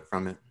I took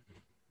from it.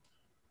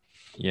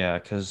 Yeah,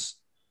 because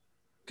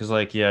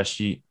like when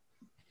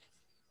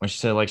she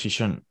said like she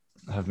shouldn't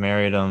have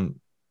married him,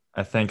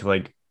 I think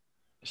like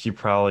she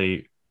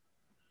probably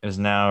is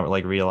now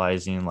like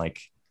realizing like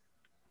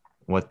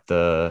what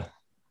the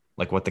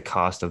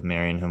cost of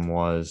marrying him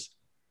was.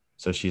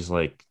 So she's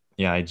like,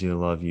 yeah, I do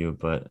love you,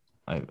 but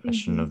I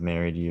shouldn't have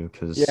married you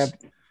because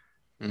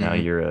now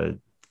Mhm. you're a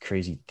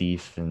crazy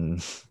thief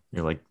and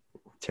you're like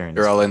tearing.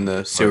 They're this all in the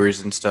apart.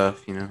 sewers and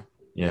stuff,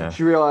 Yeah.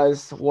 She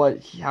realized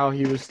how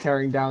he was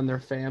tearing down their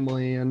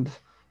family and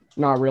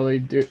not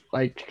really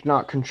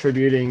not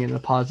contributing in a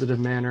positive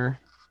manner.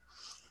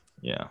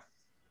 Yeah.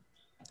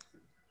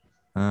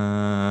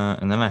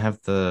 And then I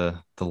have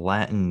the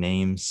Latin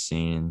name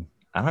scene.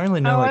 I don't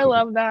really know. I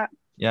love that.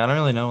 Yeah, I don't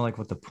really know like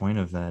what the point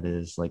of that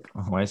is. Like,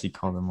 why does he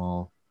call them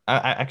all?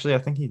 I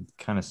think he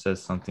kind of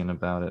says something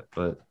about it,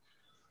 but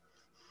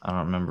I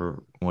don't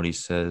remember what he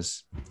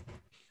says.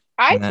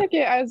 I took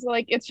it as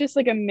like it's just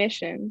like a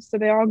mission, so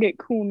they all get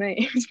cool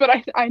names. But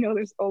I know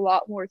there's a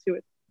lot more to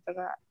it than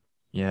that.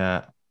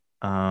 Yeah.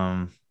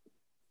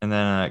 and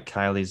then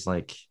Kylie's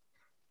like,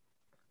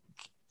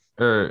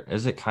 or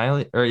is it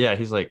Kylie? Or yeah,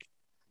 he's like,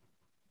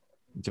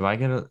 do I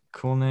get a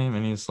cool name?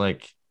 And he's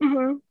like,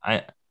 Mhm.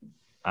 I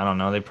I don't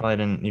know. They probably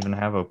didn't even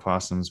have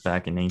opossums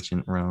back in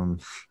ancient Rome.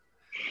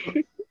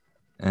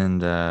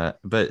 And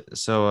but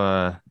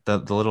so the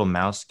little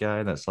mouse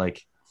guy that's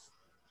like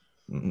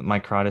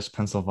Microtus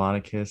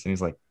pennsylvanicus, and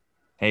he's like,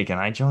 hey, can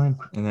I join?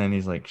 And then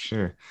he's like,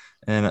 sure.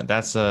 And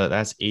that's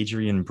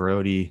Adrian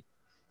Brody,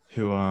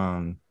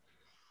 who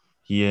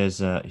he is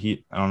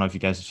he I don't know if you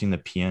guys have seen The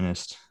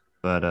Pianist,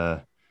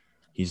 but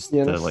he's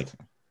the like Pianist.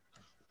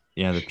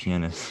 yeah, The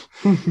Pianist.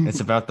 It's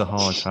about the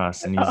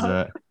Holocaust, and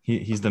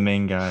he's the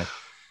main guy.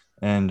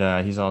 And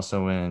he's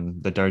also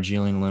in the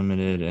Darjeeling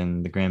Limited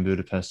and the Grand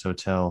Budapest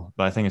Hotel.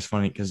 But I think it's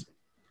funny because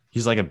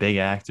he's like a big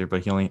actor,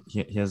 but he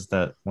has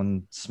that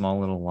one small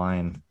little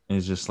line. And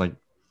he's just like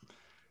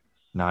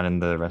not in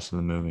the rest of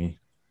the movie.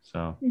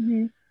 So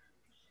Mhm.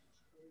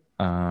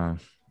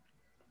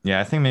 yeah,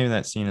 I think maybe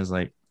that scene is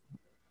like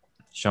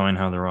showing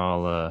how they're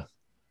all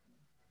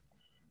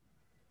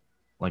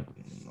like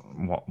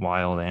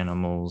wild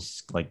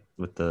animals, like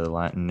with the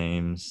Latin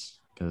names.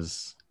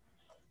 Because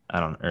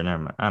never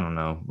mind, I don't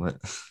know, but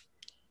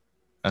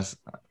that's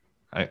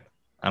I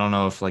I don't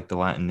know if like the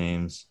Latin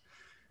names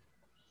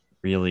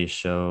really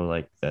show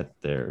like that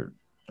they're,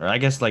 or I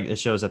guess like it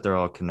shows that they're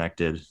all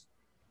connected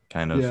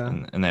kind of, Yeah.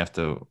 and they have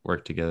to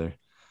work together.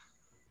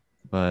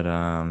 But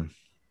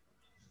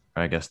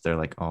I guess they're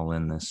like all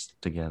in this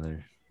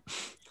together.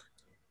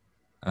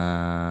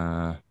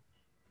 And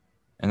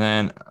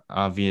then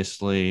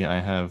obviously I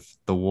have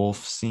the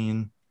wolf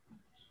scene.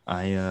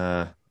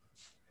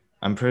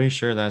 I'm pretty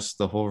sure that's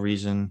the whole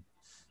reason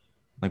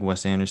like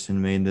Wes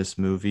Anderson made this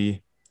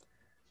movie,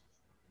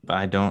 but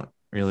I don't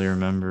really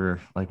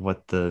remember like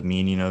what the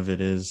meaning of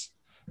it is.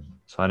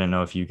 So I didn't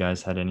know if you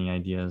guys had any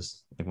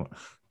ideas. Like what?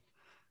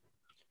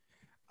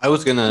 I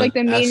was gonna Like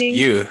the ask meaning.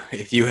 you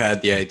if you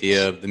had the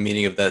idea of the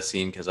meaning of that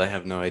scene because I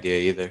have no idea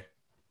either.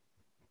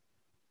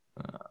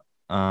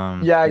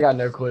 Yeah, I got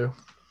no clue.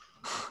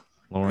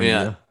 Lauren,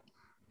 Yeah. yeah.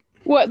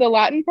 What, the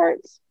Latin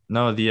parts?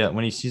 No, the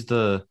when he sees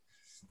the,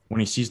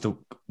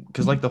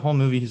 because like the whole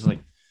movie he's like,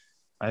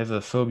 I have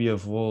a phobia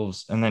of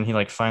wolves, and then he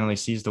like finally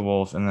sees the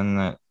wolf, and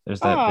then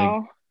there's that big.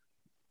 Oh,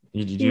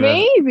 Did you have?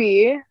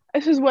 maybe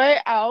this is way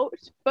out,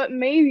 but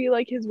maybe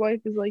like his wife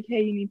is like,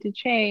 hey, you need to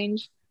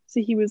change. So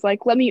he was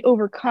like, let me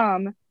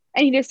overcome.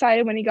 And he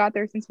decided when he got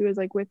there, since he was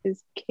like with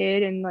his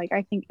kid, and like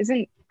I think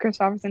isn't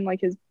Christopherson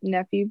like his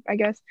nephew, I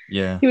guess.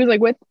 Yeah. He was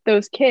like with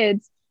those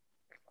kids,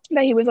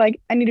 that he was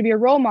like, I need to be a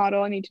role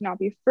model. I need to not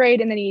be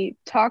afraid. And then he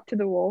talked to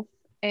the wolf,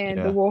 and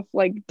Yeah. the wolf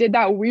like did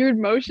that weird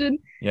motion,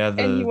 Yeah.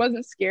 and he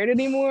wasn't scared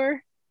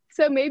anymore.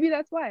 So maybe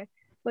that's why,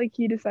 like,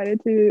 he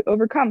decided to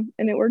overcome,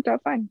 and it worked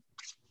out fine.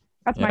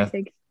 That's my Yeah.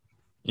 take.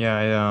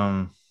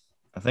 Yeah.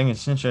 I think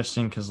it's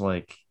interesting because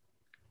like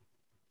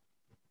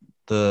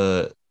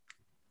the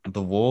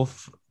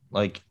wolf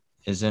like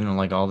is in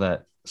like all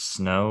that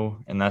snow,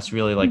 and that's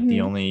really like the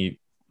Mhm. only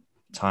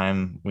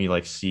time we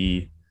like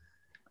see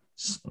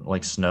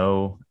like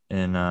snow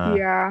in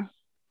Yeah.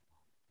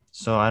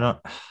 so I don't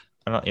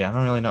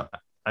really know.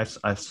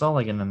 I saw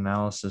like an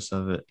analysis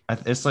of it.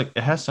 It's like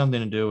it has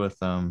something to do with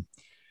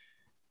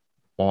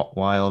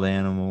wild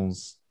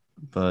animals,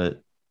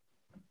 but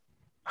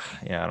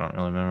yeah, I don't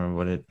really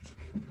remember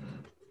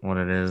what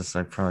it is.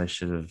 I probably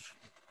should have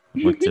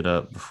looked it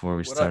up before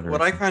we started.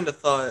 What I kind of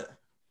thought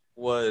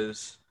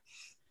was,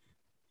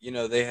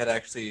 they had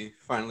actually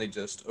finally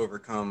just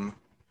overcome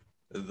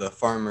the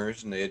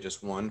farmers, and they had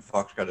just won.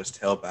 Fox got his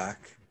tail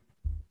back.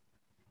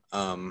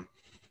 And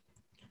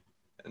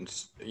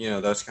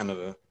that's kind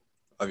of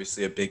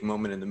obviously a big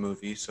moment in the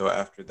movie. So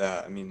after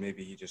that, I mean,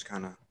 maybe he just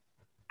kind of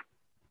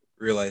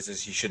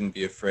realizes he shouldn't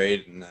be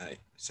afraid, and that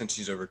since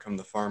he's overcome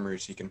the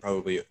farmers, he can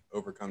probably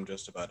overcome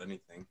just about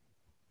anything.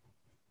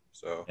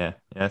 So yeah,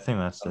 I think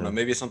that's I don't know,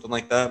 maybe something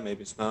like that.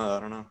 Maybe it's not. I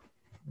don't know.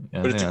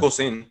 yeah, But it's a cool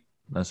scene.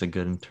 That's a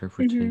good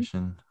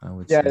interpretation, I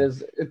would Yeah, say. it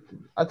is.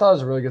 I thought it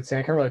was a really good scene.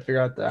 I can't really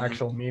figure out the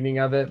actual meaning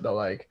of it, but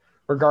like,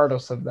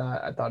 regardless of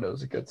that, I thought it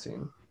was a good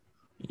scene.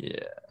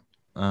 Yeah.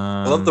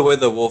 I love the way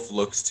the wolf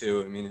looks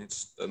too. I mean,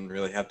 it doesn't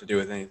really have to do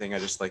with anything. I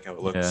just like how it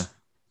looks.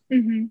 Yeah.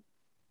 Mhm.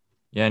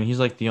 Yeah, and he's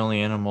like the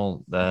only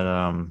animal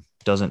that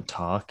doesn't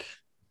talk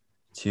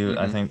too.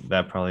 I Mhm. think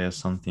that probably has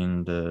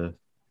something to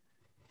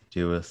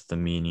do with the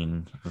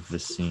meaning of the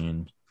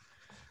scene.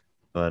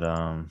 But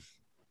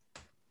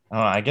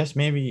I guess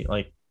maybe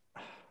like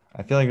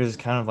I feel like this is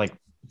kind of like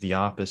the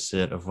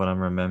opposite of what I'm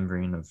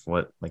remembering of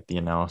what like the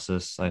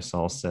analysis I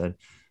saw said.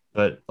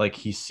 But like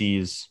he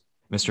sees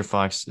Mr.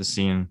 Fox is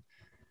seeing,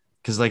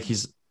 because like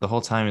he's the whole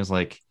time is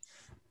like,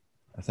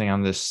 I think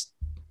I'm this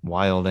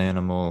wild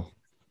animal,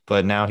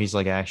 but now he's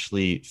like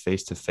actually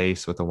face to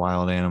face with a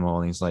wild animal,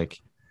 and he's like,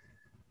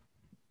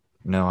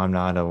 no, I'm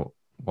not a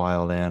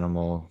wild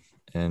animal.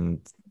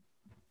 And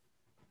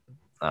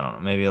I don't know,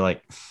 maybe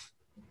like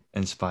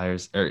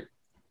inspires or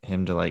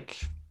him to like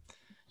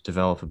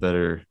develop a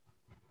better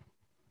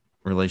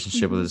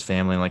relationship with Mhm. his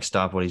family and like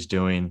stop what he's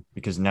doing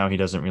because now he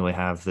doesn't really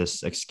have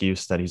this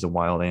excuse that he's a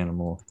wild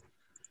animal.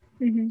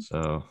 Hmm.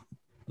 So,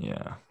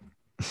 yeah.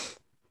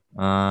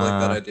 I like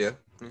that Uh, idea.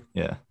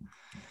 yeah.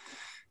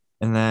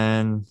 And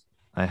then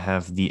I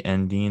have the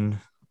ending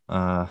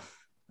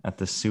at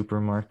the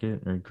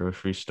supermarket or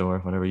grocery store,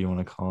 whatever you want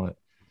to call it.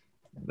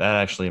 That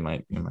actually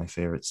might be my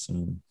favorite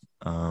scene.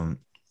 Um,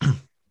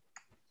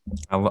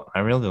 I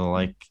really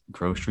like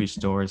grocery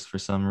stores for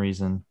some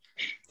reason.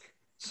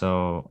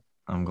 So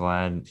I'm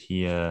glad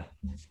he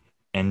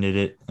ended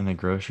it in a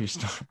grocery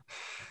store.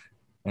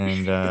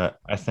 And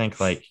I think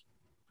like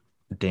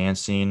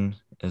dancing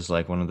is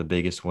like one of the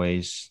biggest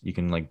ways you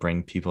can like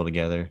bring people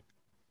together.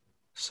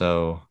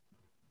 So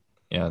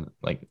yeah,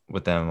 like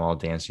with them all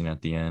dancing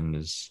at the end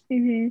is,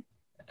 Hmm.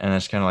 and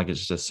it's kind of like it's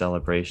just a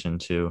celebration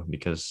too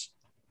because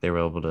they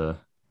were able to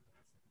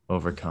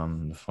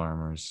overcome the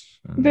farmers.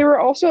 They And were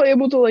also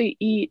able to like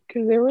eat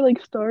because they were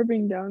like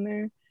starving down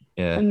there.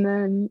 yeah, And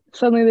then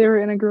suddenly they were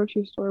in a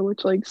grocery store,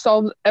 which like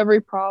solves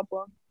every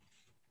problem.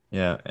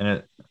 yeah,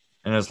 and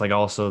it's like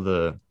also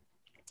the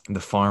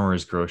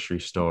farmer's grocery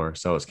store,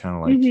 so it's kind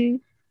of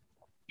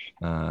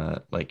Hmm.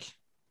 like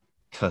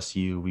cuss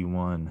you, we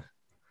won.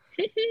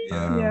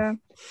 Yeah. Yeah.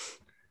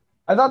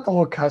 I thought the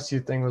whole cuss you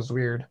thing was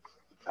weird.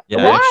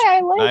 Yeah, Why? I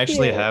I like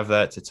actually it. have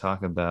that to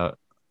talk about.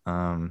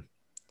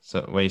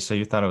 So wait, so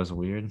you thought it was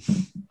weird?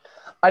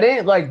 I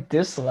didn't like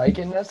dislike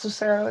it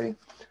necessarily.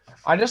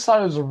 I just thought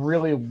it was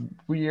really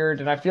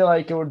weird, and I feel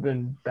like it would have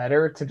been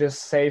better to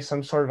just say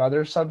some sort of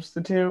other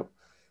substitute.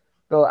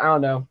 But I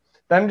don't know.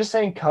 Them just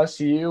saying cuss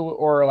you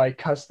or like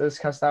cuss this,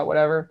 cuss that,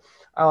 whatever.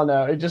 I don't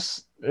know.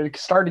 It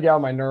started to get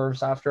on my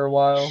nerves after a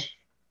while.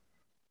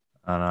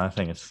 I don't know. I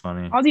think it's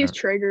funny. Ozzy's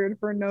triggered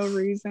for no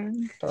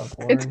reason. Shut up,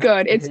 It's Lauren.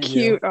 good. I It's hate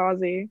cute, you.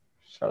 Ozzy.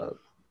 Shut up.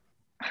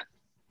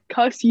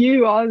 Cuss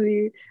you,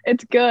 Ozzy.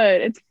 It's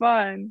good. It's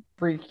fun.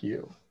 Freak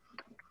you.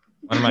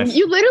 One of my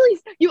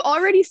You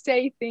already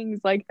say things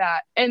like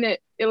that, and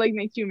it like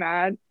makes you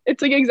mad.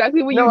 It's like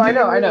exactly what No, you do. I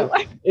know, in I real know.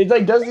 life. It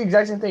like does the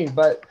exact same thing,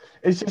 but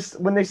it's just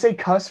when they say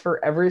cuss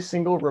for every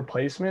single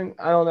replacement,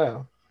 I don't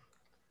know.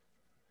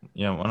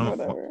 yeah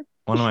Whatever.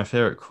 one of my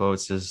favorite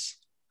quotes is,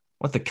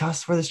 "What the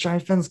cuss? Where this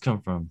giant fence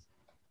come from?"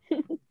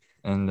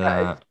 And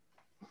That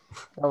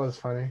was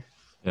funny.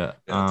 yeah,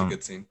 Yeah, that's a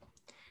good scene.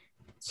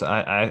 so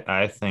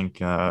I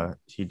think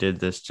he did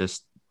this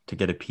just to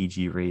get a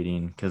PG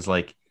rating because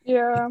like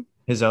Yeah.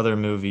 his other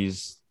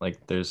movies,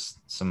 like there's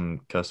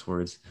some cuss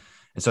words,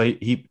 and so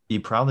he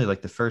probably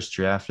like the first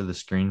draft of the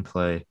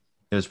screenplay,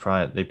 it was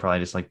probably they probably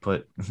just like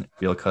put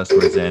real cuss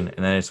words in,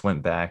 and then it just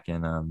went back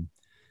and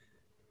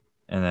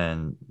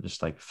then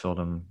just like filled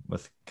them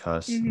with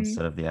cuss Mhm.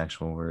 instead of the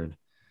actual word.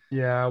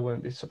 Yeah, I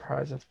wouldn't be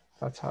surprised if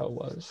that's how it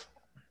was.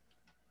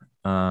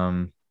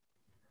 Um.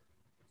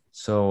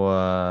 So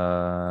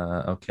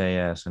okay,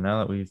 yeah. So now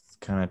that we've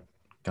kind of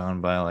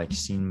gone by like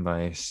scene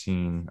by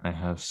scene, I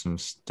have some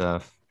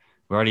stuff.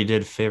 We already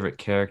did favorite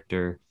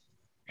character.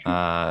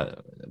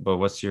 But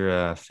what's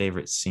your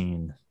favorite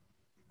scene?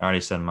 I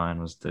already said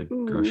mine was the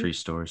Ooh. grocery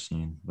store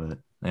scene, but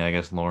yeah, I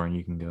guess Lauren,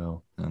 you can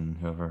go, and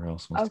whoever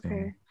else wants to go.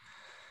 Okay.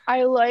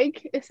 I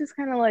like this is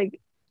kind of like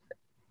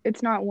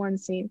it's not one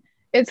scene.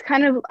 It's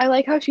kind of I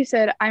like how she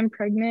said I'm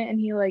pregnant and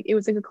he like it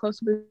was like a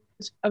close up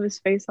of his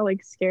face all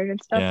like scared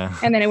and stuff. Yeah.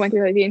 And then it went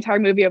through like the entire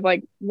movie of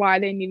like why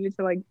they needed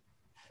to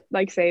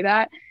like say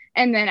that.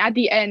 And then at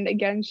the end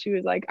again she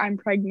was like I'm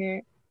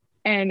pregnant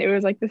and it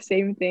was like the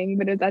same thing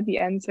but it was at the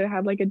end so it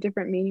had like a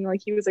different meaning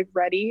like he was like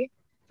ready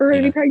for her to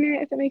Yeah. be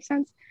pregnant if that makes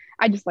sense.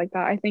 I just like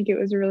that. I think it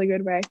was a really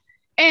good way.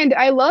 And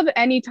I love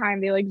any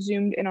time they like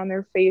zoomed in on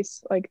their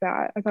face like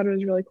that. I thought it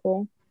was really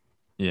cool.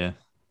 Yeah.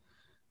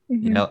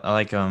 Mhm. Yeah, I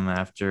like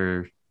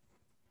after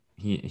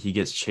he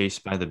gets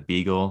chased by the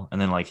beagle,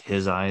 and then like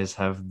his eyes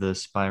have the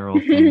spiral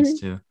things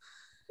too.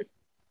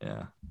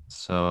 Yeah.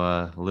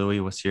 So Louis,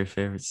 what's your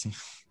favorite scene?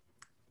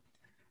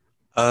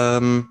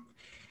 I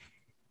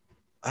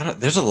don't.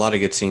 There's a lot of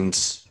good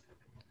scenes.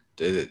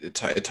 It's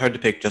hard to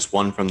pick just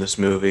one from this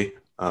movie.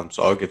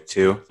 So I'll give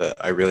two that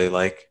I really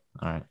like.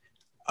 All right.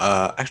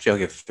 Actually, I'll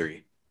give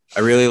three. I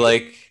really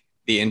like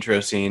the intro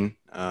scene.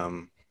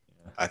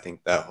 I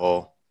think that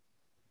whole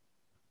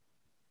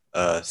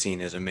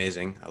scene is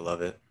amazing. I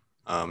love it.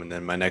 And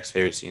then my next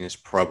favorite scene is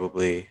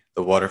probably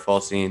the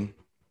waterfall scene,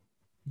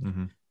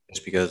 Mm-hmm.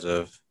 just because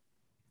of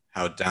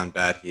how down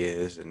bad he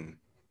is, and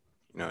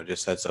it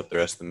just sets up the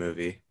rest of the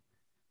movie.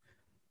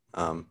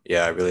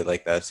 Yeah, I really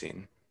like that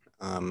scene.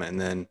 And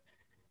then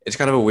it's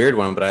kind of a weird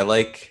one, but I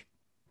like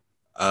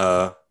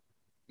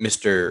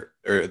Mr.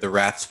 or the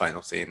Wrath's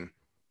final scene.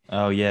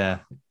 Oh yeah.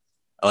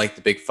 I like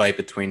the big fight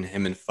between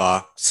him and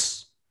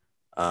Fox,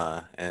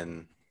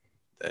 and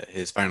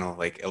his final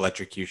like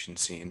electrocution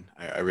scene.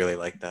 I really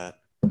like that.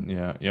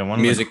 Yeah. Yeah. The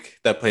One music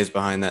that plays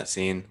behind that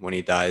scene when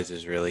he dies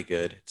is really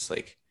good.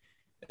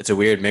 It's a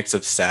weird mix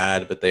of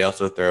sad, but they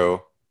also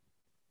throw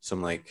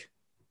some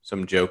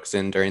jokes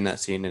in during that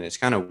scene, and it's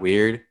kind of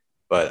weird,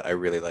 but I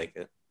really like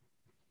it.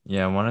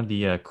 Yeah, one of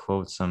the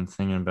quotes I'm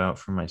thinking about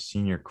for my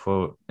senior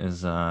quote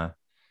is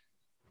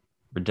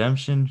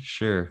Redemption,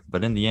 sure,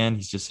 but in the end,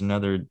 he's just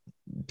another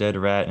dead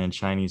rat in a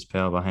Chinese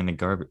pail behind a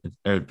garbage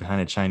or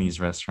behind a Chinese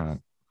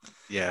restaurant.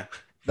 Yeah.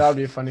 That would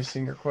be a funny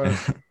singer quote.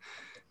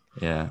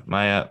 Yeah,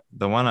 my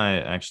the one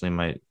I actually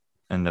might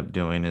end up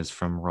doing is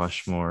from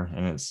Rushmore,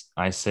 and it's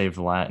 "I saved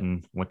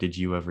Latin. What did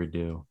you ever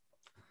do?"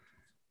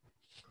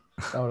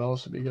 That would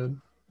also be good.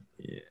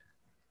 Yeah,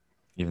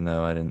 even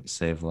though I didn't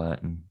save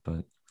Latin,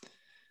 but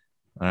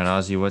all right,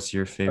 Ozzy, what's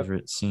your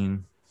favorite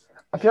scene?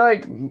 I feel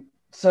like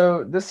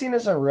so this scene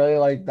isn't really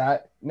like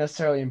that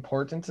necessarily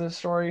important to the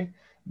story,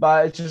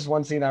 but it's just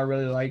one scene I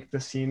really like the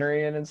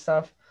scenery in and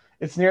stuff.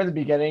 It's near the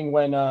beginning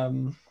when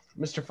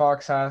Mr.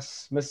 Fox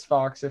asks Miss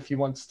Fox if she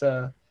wants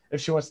to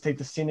take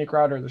the scenic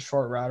route or the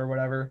short route or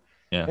whatever.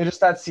 Yeah. And just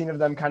that scene of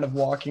them kind of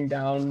walking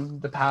down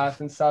the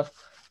path and stuff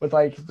with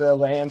like the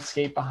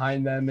landscape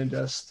behind them and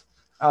just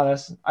I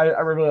don't know,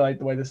 I really like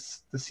the way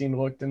the scene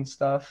looked and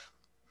stuff.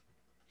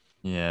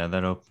 Yeah,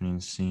 that opening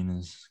scene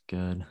is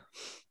good.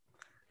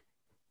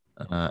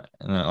 And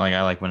like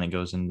I like when it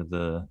goes into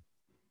the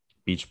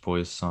Beach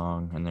Boys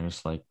song and they're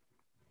just like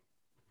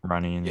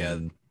running. Yeah.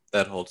 And,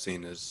 That whole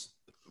scene is,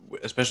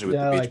 especially with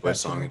Yeah, the I Beach like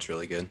Boys that song, too. it's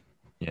really good.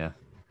 yeah.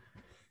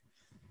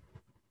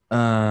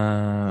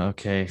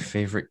 Okay.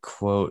 Favorite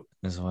quote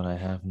is what I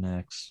have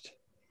next.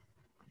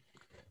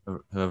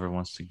 Whoever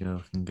wants to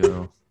go can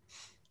go.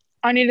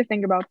 I need to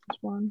think about this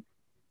one.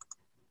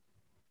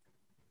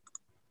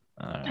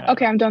 All right.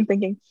 Okay, I'm done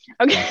thinking.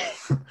 Okay.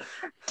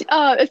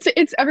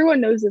 It's everyone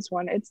knows this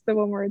one. It's the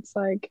one where it's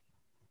like,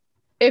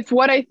 if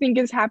what I think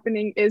is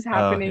happening,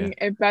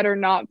 it better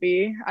not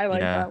be. I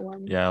like yeah. that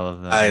one. Yeah, I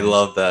love that. I one.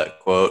 love that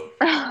quote.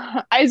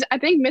 I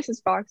think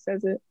Mrs. Fox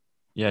says it.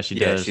 Yeah, she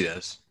Yeah, does. she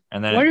does.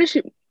 And then When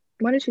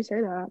did she say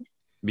that?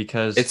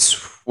 because It's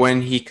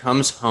when he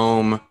comes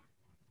home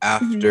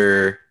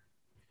after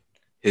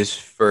his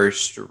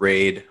first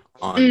raid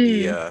on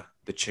the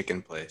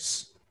chicken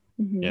place.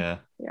 Mhm. yeah.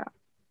 Yeah.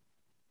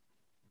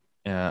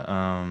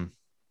 Yeah.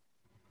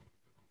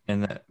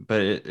 And that,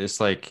 but it's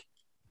like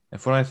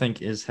if what I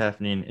think is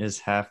happening,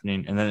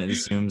 and then it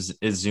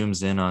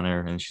zooms in on her,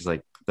 and she's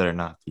like, "Better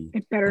not be."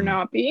 It better And-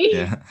 not be.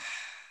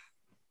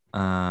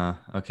 Yeah.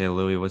 Okay,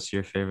 Louis, what's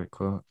your favorite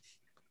quote?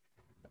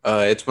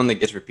 It's one that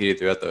gets repeated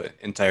throughout the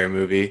entire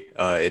movie.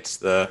 It's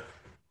the,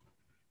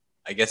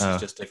 I guess Oh.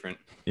 it's just different.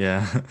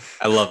 Yeah.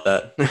 I love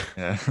that.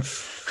 Yeah.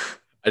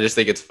 I just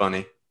think it's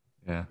funny.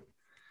 Yeah.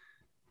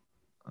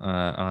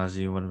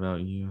 Ozzy, what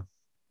about you?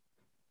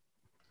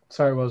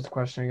 Sorry, what was the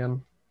question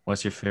again?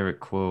 What's your favorite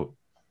quote?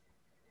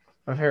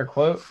 My favorite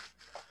quote?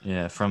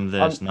 Yeah, from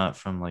this, not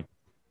from like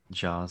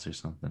Jaws or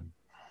something.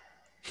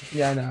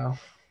 Yeah, I know.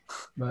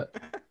 But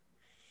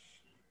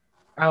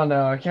I don't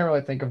know. I can't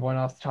really think of one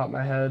off the top of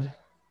my head.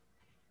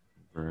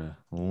 Bruh,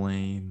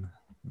 lame.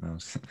 No.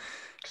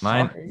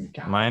 Mine Sorry.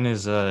 God. Mine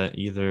is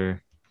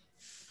either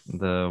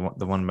the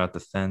one about the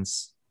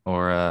fence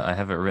or I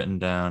have it written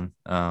down.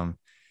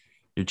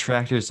 Your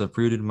tractors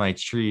uprooted my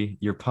tree.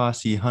 Your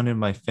posse hunted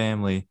my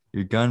family.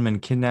 Your gunman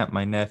kidnapped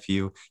my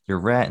nephew. Your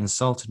rat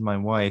insulted my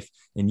wife,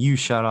 and you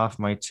shot off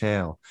my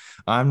tail.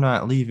 I'm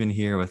not leaving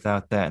here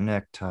without that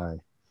necktie.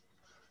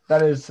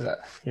 That is, yeah,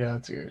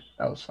 that's good.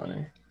 That was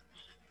funny.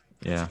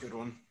 Yeah. That's a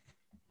good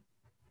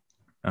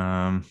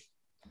one.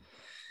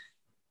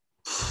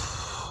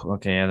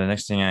 Okay, yeah, the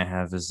next thing I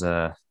have is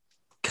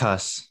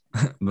cuss,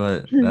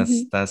 but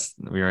that's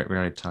we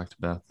already talked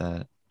about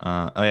that.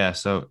 Oh yeah,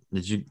 so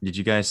did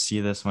you guys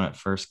see this when it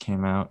first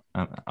came out?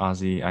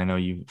 Ozzy, I know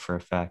you for a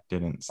fact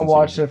didn't. I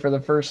watched it for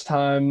the first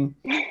time,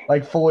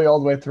 like fully all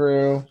the way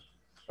through,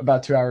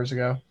 about 2 hours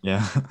ago.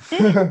 Yeah.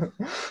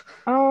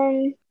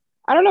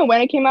 I don't know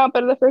when it came out,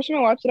 but the first time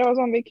I watched it, I was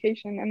on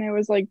vacation, and I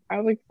was like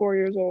 4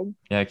 years old.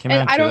 Yeah, it came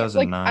out in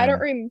 2009. I don't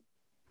remember.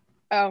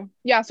 Oh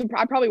yeah, so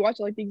I probably watched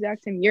it like the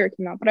exact same year it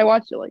came out, but I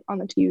watched it like on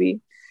the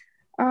TV.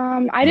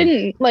 I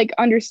didn't like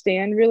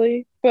understand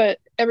really, but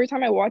every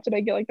time I watch it,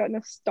 I get like that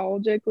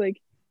nostalgic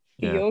like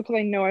feel because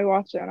I know I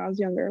watched it when I was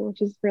younger,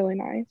 which is really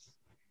nice.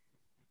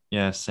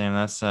 Yeah, same.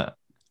 That's I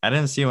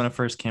didn't see it when it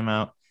first came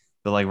out,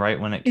 but like right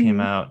when it came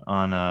out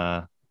on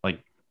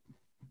like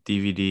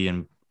DVD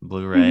and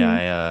Blu-ray,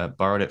 I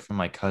borrowed it from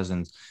my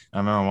cousins. I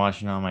remember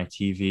watching it on my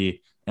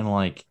TV, and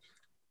like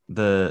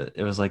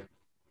it was like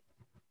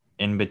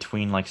in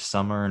between like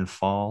summer and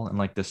fall, and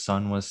like the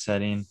sun was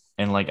setting,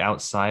 and like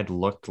outside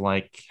looked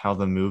like how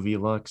the movie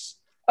looks.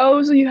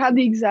 Oh, so you had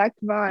the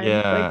exact vibe,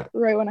 Yeah. like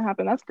right when it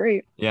happened. That's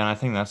great. Yeah, and I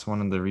think that's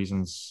one of the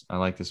reasons I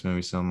like this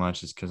movie so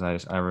much is because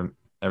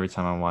every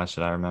time I watch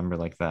it, I remember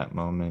like that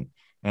moment,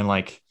 and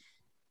like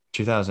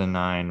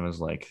 2009 was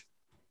like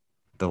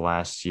the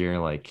last year,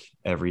 like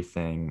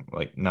everything,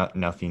 like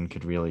nothing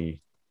could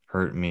really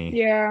hurt me.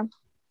 Yeah,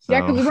 So,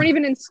 yeah, because we weren't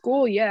even in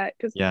school yet.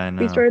 Because yeah, I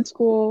know. we started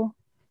school,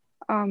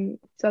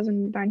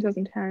 2009,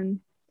 2010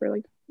 for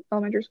like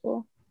elementary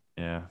school.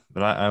 Yeah,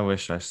 but I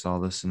wish I saw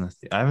this in the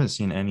I haven't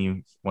seen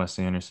any Wes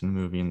Anderson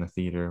movie in the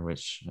theater,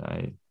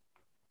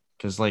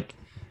 because like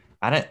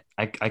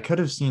I could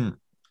have seen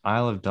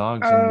Isle of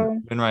Dogs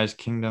and Moonrise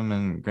Kingdom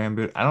and Grand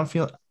Boot. I don't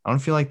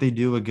feel like they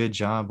do a good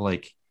job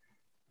like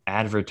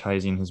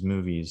advertising his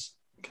movies.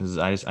 because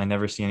I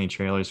never see any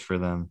trailers for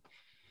them.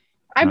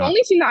 I've Uh,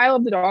 only seen the Isle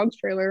of the Dogs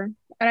trailer,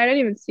 and I didn't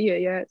even see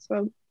it yet.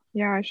 So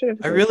yeah, I should have.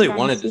 I really gone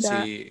wanted to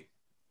that. see.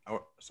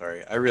 Oh,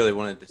 sorry, I really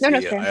wanted to No, no,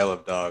 see it's okay. Isle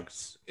of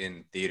Dogs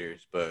in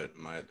theaters, but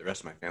the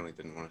rest of my family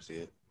didn't want to see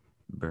it.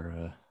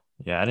 bruh.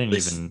 Yeah, I didn't At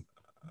least even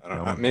I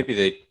don't. know. Maybe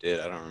they did.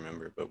 I don't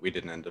remember, but we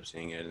didn't end up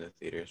seeing it in the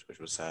theaters, which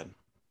was sad.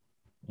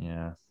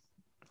 Yeah,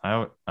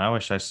 I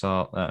wish I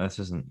saw. This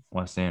isn't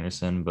Wes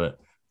Anderson, but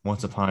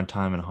Once Upon a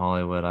Time in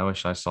Hollywood. I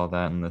wish I saw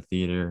that in the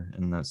theater,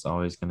 and that's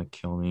always gonna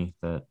kill me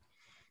that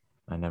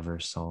I never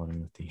saw it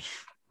in the theater.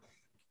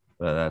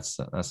 But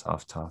that's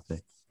off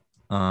topic.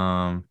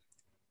 Um.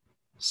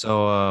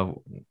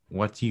 So,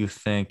 what do you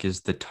think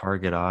is the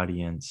target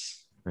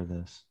audience for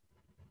this?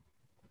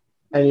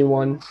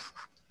 Anyone.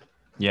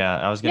 Yeah,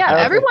 I was gonna. Yeah,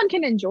 I- everyone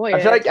can enjoy I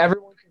it. feel like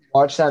everyone can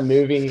watch that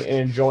movie and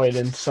enjoy it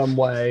in some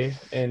way,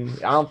 and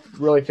I don't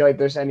really feel like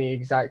there's any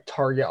exact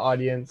target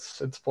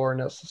audience it's for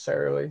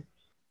necessarily.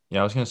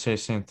 Yeah, I was gonna say the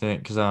same thing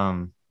because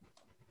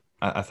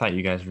I thought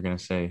you guys were gonna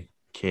say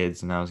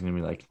kids, and I was gonna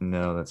be like,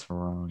 no, that's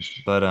wrong.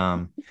 But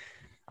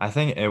I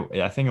think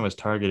it was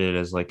targeted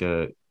as like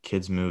a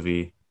kids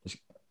movie,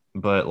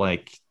 but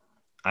like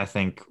I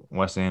think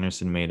Wes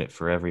Anderson made it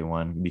for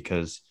everyone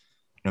because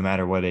no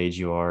matter what age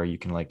you are, you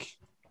can like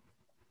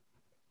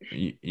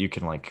you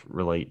can like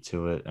relate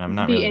to it. I'm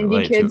not the really indie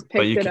relate to kids it,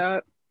 but you picked it can,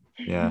 up.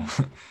 yeah,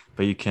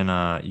 but you can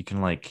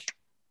like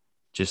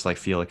just like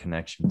feel a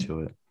connection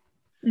to it.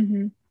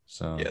 Hmm.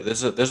 So Yeah,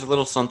 there's a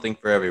little something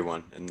for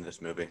everyone in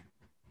this movie.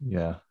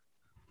 yeah.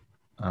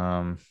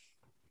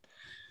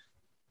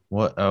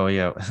 What? Oh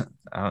yeah.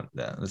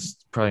 This is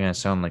probably gonna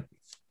sound like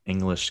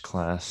English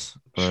class,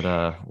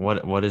 but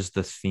what is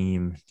the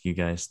theme? Do you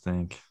guys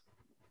think?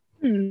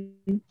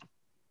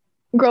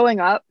 Growing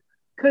up,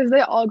 because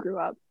they all grew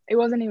up. It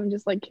wasn't even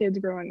just like kids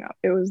growing up.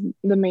 It was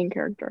the main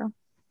character.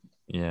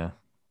 Yeah.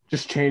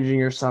 Just changing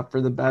yourself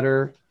for the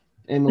better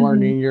and Mhm.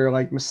 learning your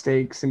like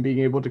mistakes and being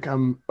able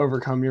to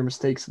overcome your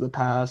mistakes of the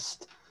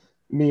past,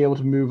 being able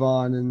to move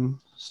on and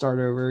start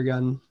over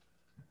again.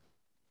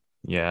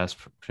 Yeah, that's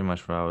pretty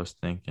much what I was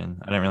thinking.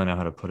 I didn't really know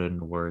how to put it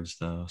into words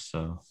though,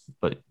 so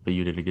but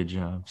you did a good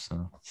job,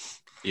 so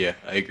Yeah,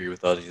 I agree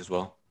with Ozzy as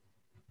well.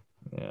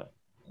 yeah.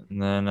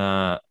 And then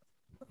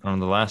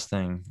the last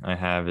thing I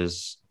have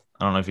is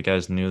I don't know if you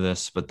guys knew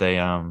this, but they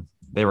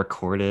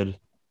recorded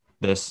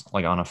this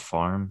like on a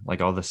farm, like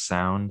all the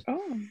sound.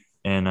 Oh.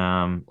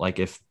 And like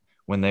if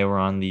when they were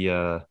on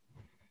the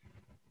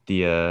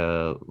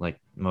like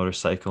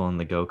motorcycle and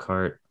the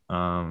go-kart,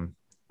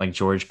 like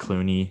George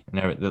Clooney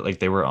and like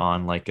they were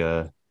on like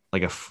a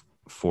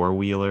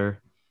four-wheeler,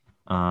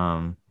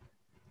 and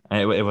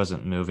it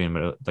wasn't moving,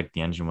 but like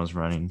the engine was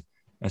running.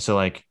 And so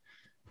like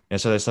yeah,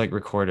 so it's like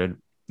recorded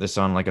this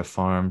on like a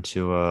farm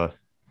to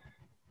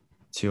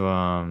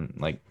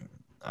like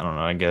I don't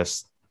know, I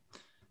guess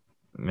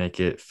make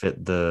it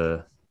fit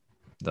the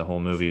whole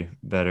movie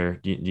better.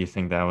 Do you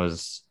think that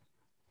was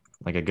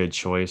like a good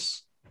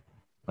choice,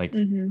 like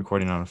Mhm.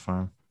 recording on a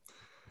farm?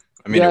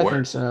 I mean, yeah, it I think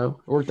worked.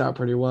 so. It worked out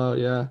pretty well.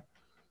 Yeah.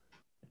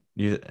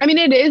 You I mean,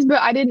 it is, but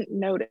I didn't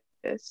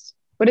notice.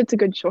 But it's a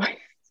good choice.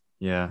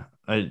 yeah,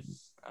 I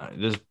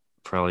this is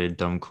probably a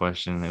dumb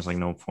question. There's like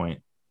no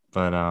point,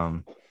 but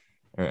or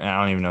I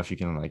don't even know if you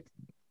can like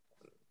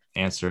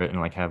answer it and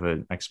like have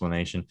an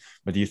explanation.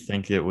 But do you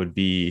think it would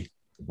be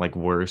like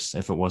worse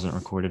if it wasn't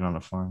recorded on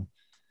a farm?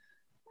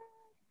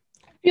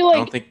 I feel I like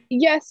don't think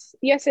yes,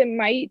 it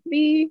might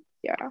be.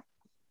 Yeah.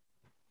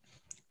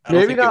 I don't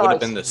Maybe think it not would have like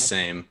been the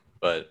same,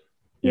 but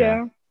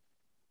Yeah.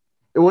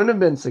 It wouldn't have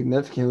been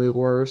significantly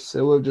worse.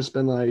 It would have just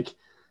been like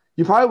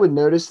you probably would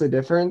notice the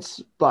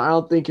difference, but I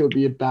don't think it would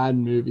be a bad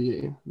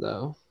movie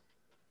though.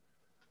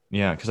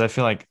 Yeah, because I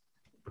feel like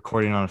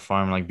recording on a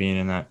farm, like being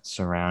in that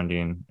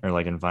surrounding or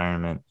like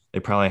environment, they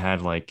probably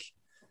had like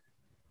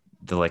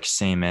the like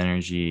same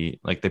energy.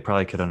 Like they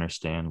probably could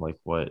understand like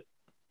what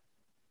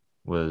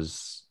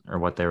was or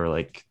what they were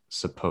like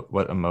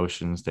what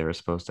emotions they were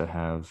supposed to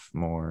have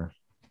more.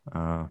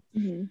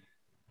 Mhm.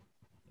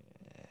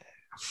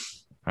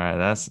 All right,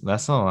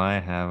 that's all I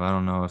have. I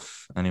don't know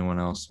if anyone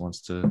else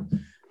wants to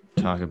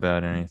talk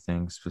about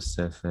anything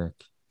specific.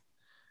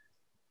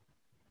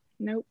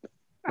 Nope.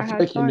 I feel had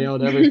like you fun.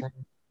 nailed everything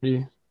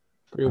pretty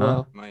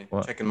Huh? well.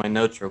 What? checking my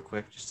notes real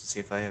quick just to see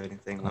if I have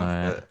anything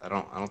left.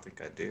 Alright. I don't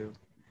think I do.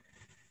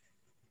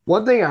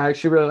 One thing I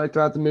actually really liked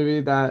about the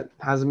movie that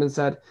hasn't been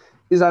said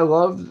is I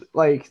loved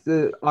like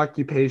the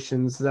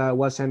occupations that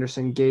Wes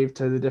Anderson gave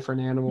to the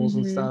different animals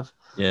and Mhm. stuff.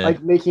 Yeah.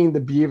 Like making the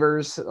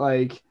beavers,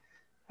 like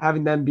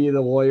having them be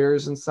the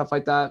lawyers and stuff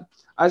like that.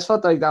 I just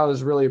felt like that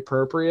was really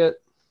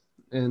appropriate.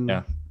 And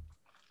Yeah.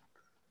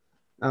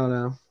 I don't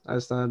know. I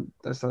just thought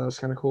that was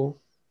kind of cool.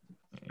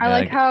 I Yeah,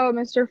 like how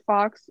Mr.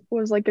 Fox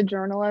was like a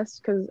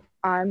journalist because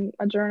I'm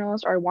a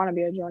journalist or I want to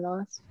be a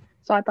journalist.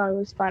 So I thought it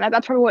was fun.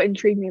 That's probably what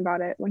intrigued me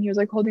about it. When he was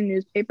like holding the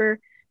newspaper,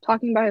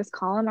 talking about his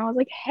column, I was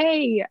like,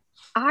 hey,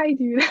 I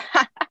do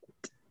that.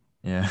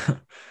 Yeah.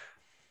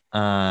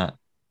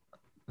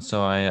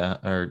 So I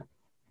or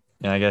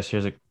yeah, I guess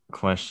here's a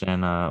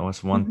question.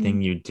 What's one Mhm.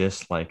 thing you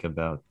dislike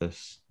about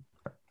this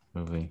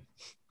movie?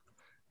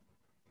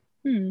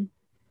 Hmm.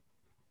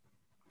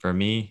 For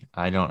me,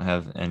 I don't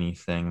have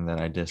anything that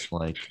I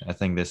dislike. I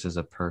think this is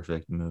a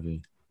perfect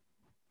movie.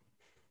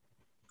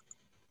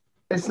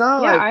 It's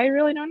not Yeah, like I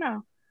really don't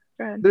know.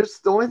 Go ahead. there's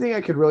the only thing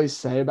I could really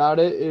say about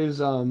it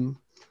is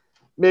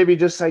maybe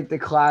just like the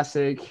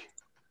classic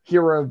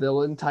hero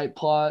villain type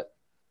plot.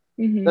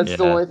 Hmm. That's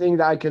the Yeah, only thing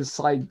that I could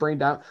like bring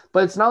down.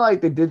 But it's not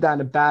like they did that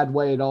in a bad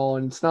way at all,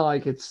 and it's not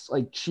like it's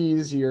like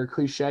cheesy or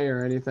cliche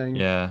or anything.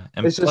 yeah,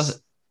 and It's plus,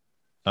 just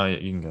oh, yeah,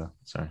 you can go.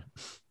 Sorry.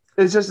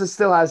 it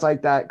still has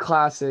like that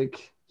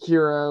classic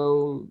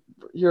hero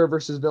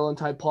versus villain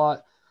type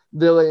plot.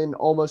 Villain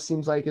almost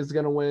seems like is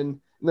gonna win,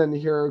 and then the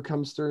hero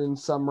comes through in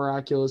some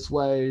miraculous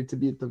way to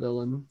beat the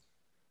villain.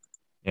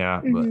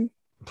 Yeah, but Hmm.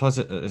 plus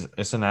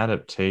it's an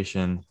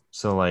adaptation,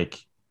 so like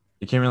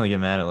you can't really get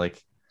mad at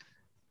like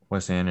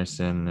Wes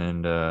Anderson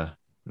and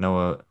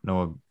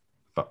Noah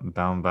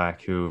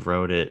Baumbach who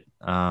wrote it.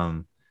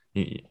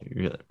 He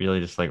really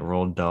just like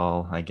Roald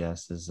Dahl, I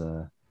guess, is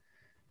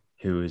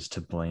who is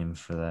to blame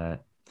for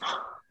that.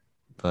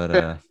 But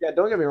Yeah,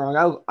 don't get me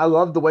wrong. I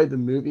love the way the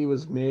movie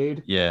was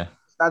made. yeah,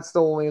 That's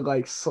the only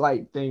like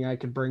slight thing I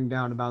could bring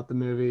down about the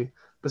movie.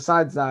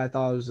 Besides that, I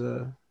thought it was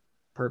a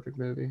perfect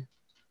movie.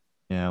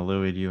 yeah.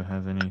 Louis, do you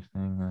have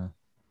anything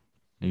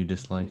you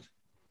disliked?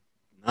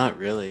 Not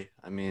really.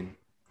 I mean,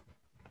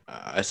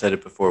 I said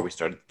it before we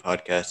started the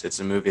podcast. It's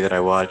a movie that I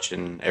watch,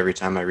 and every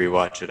time I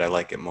rewatch it, I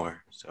like it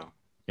more. So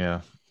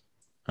Yeah.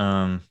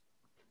 Um,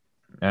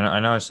 and I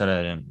know I said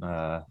I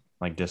didn't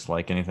like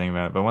dislike anything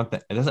about it, but one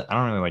thing it doesn't. I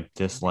don't really like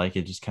dislike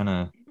it. Just kind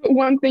of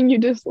One thing you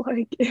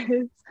dislike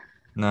is.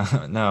 no,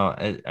 no.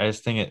 I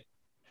just think it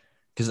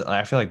because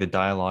I feel like the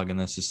dialogue in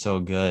this is so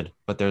good,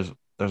 but there's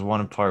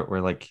one part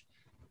where like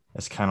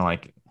it's kind of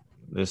like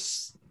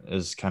this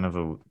is kind of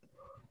a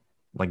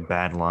like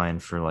bad line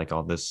for like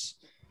all this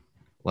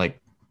like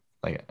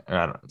I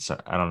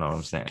don't know what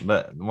I'm saying,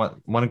 but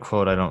one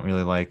quote I don't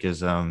really like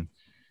is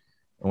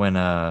when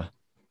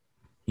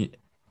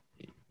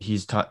he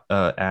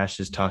Ash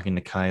is talking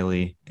to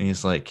Kylie and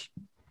he's like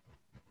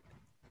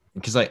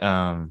because like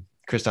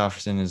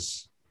Christopherson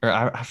is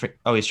or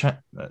oh he's trying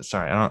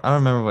sorry I don't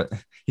remember what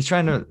he's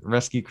trying to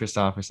rescue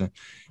Christopherson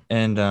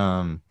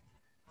and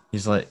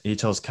he's like he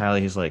tells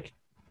Kylie he's like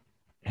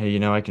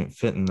hey I can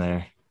fit in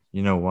there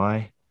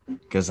why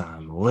because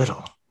I'm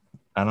little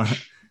I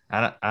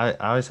don't I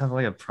always have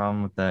like a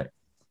problem with that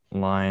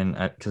line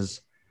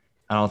because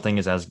I don't think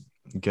it's as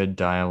good of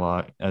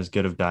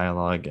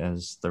dialogue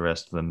as the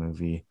rest of the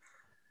movie.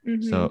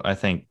 Hmm. So I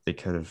think they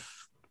could have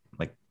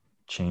like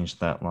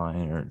changed that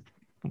line or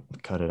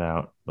cut it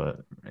out.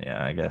 But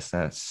yeah, I guess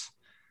that's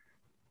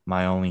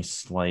my only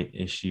slight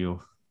issue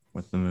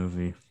with the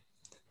movie.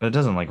 But it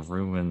doesn't like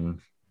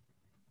ruin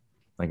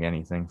like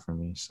anything for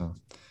me. So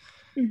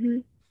Hmm.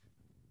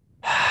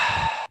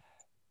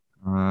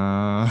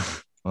 well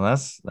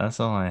that's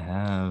all I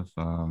have.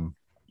 I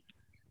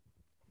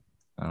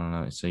don't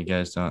know. So you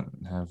guys don't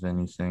have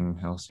anything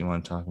else you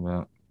want to talk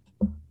about?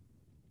 I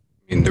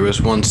mean, there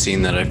was one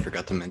scene that I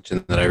forgot to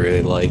mention that I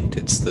really liked.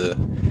 It's the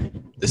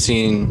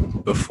scene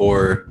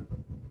before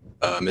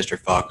Mr.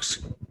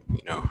 Fox,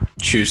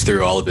 chews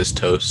through all of his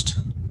toast.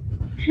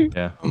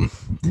 Yeah.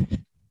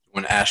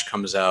 When Ash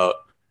comes out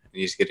and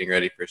he's getting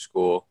ready for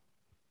school,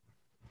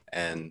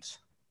 and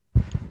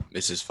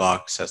Mrs.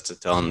 Fox has to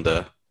tell him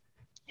to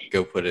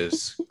go put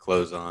his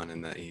clothes on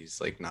and that he's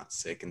like not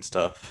sick and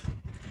stuff.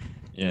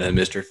 Yeah. And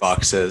then Mr.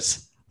 Fox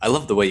says, "I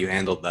love the way you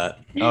handled that."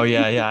 Oh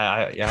yeah.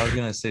 I was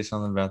gonna say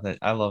something about that.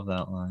 I love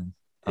that line.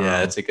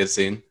 Yeah, it's a good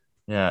scene.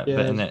 Yeah, Yeah,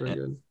 but it's pretty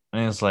good.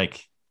 and it's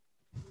like,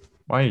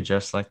 why are you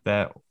dressed like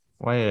that?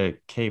 Why a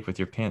cape with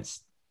your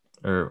pants,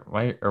 or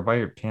why are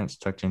your pants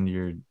tucked into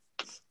your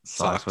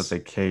socks with a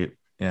cape?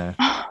 Yeah,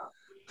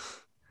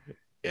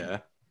 Yeah.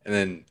 And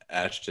then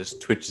Ash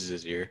just twitches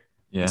his ear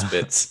yeah, and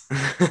spits.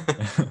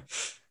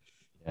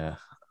 yeah.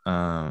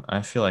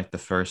 I feel like the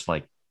first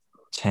like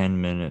 10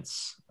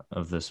 minutes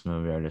of this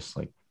movie are just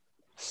like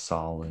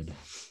solid.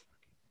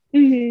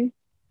 Hmm.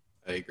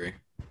 I agree.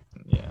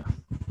 Yeah.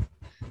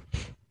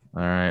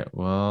 All right.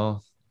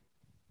 Well,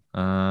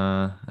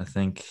 I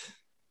think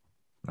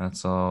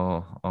that's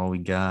all we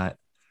got.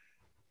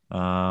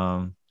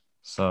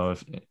 So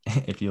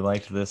if you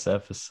liked this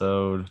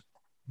episode,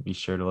 be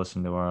sure to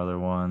listen to our other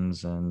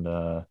ones and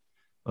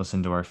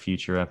listen to our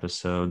future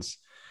episodes.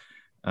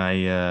 I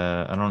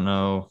don't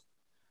know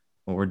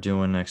what we're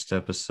doing next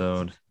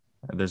episode.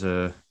 There's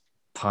a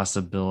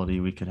possibility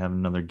we could have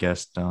another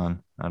guest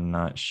on. I'm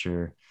not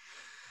sure.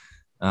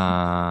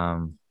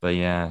 But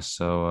yeah,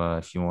 so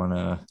if you want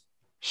to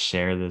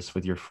share this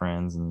with your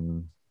friends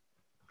and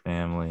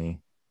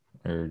family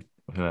or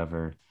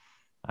whoever,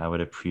 I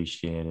would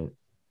appreciate it.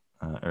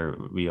 Or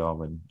we all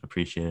would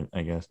appreciate it,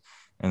 I guess.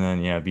 And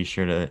then, yeah, be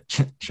sure to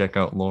check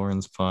out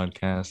Lauren's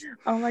podcast,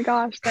 Oh my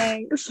gosh,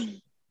 thanks.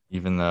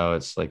 even though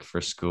it's like for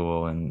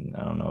school. And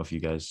I don't know if you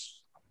guys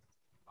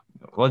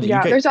Well,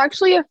 Yeah, there's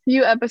actually a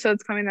few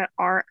episodes coming that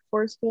aren't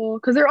for school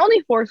because they're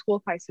only for school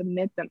if I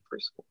submit them for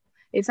school.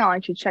 It's not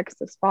like she checks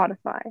the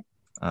Spotify.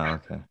 Oh,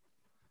 okay.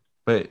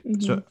 But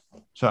so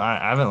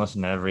I haven't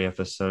listened to every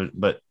episode,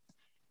 but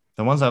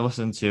the ones I've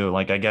listened to,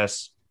 like I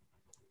guess,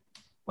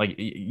 like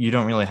you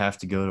don't really have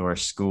to go to our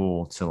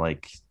school to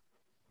like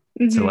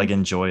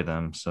enjoy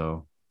them.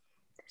 So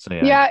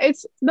yeah. Yeah,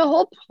 it's the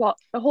whole plot.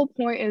 The whole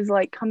point is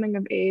like coming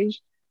of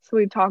age. So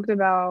we talked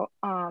about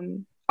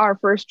our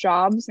first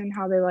jobs and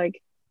how they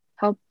like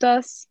helped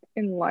us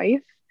in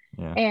life,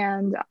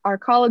 and our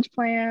college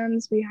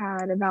plans. We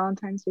had a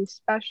Valentine's Day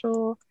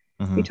special.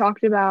 We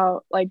talked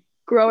about like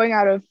growing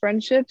out of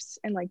friendships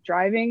and like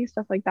driving,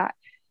 stuff like that.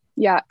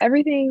 Yeah,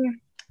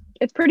 everything.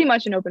 It's pretty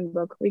much an open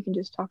book. We can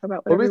just talk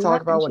about What whatever did we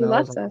talk about when she I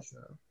was lets on the us.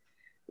 show?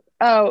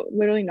 Oh,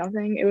 literally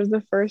nothing. It was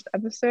the first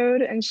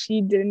episode, and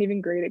she didn't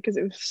even grade it because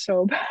it was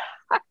so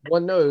bad.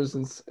 Well, no, it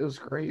was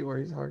great. What are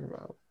you talking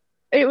about?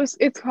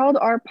 It's called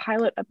our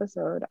pilot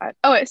episode.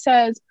 It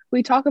says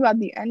we talk about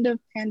the end of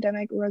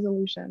pandemic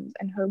resolutions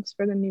and hopes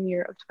for the new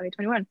year of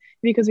 2021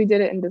 because we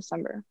did it in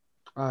December.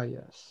 Ah,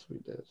 yes, we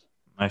did.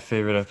 My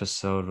favorite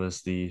episode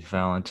was the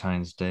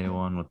Valentine's Day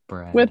one with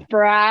Brad. With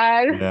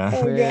Brad. Yeah.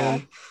 Oh yeah.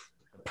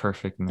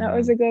 Perfect man. That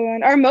was a good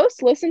one. Our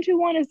most listened to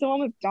one is the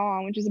one with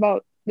Dawn, which is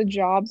about the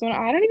jobs one.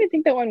 I don't even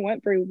think that one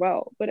went very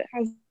well, but it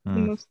has the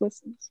most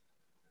listens.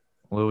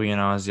 Louis and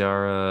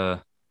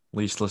Aziara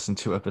least listened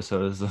to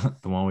episode is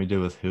the one we did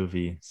with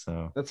Hoovy.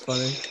 So That's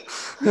funny.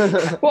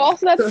 Well,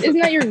 also isn't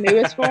that your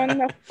newest one?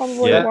 That's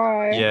probably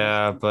why.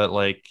 Yeah, but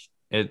like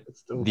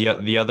It's still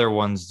the other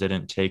ones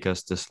didn't take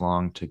us this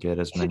long to get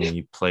as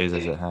many plays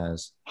as it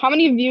has. How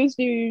many views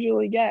do you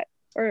usually get?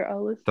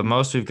 Or the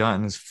most we've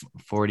gotten is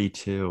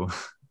 42.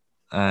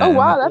 Oh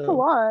wow, that's a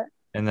lot.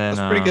 And then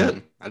That's pretty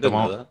good. I didn't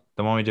know that.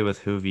 The one we did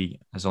with Hoovy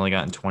has only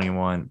gotten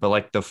 21, but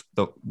like the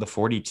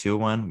 42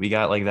 one, we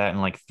got like that in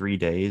like 3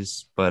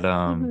 days. But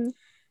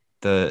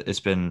it's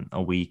been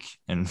a week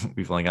and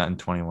we've only gotten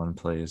 21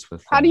 plays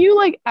with. How do you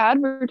like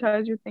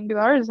advertise your thing?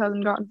 Because ours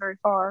hasn't gotten very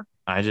far.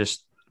 I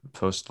just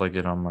post like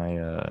it on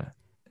my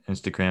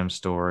Instagram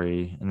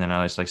story, and then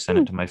I just like send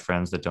it to my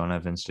friends that don't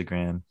have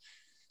Instagram.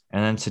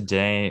 And then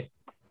today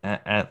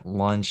at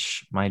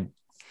lunch, my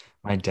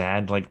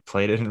dad like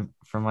played it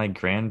for my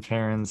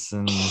grandparents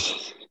and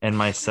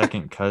my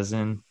second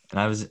cousin, and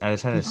I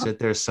just had to sit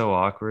there so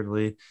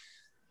awkwardly.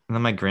 And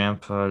then my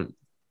grandpa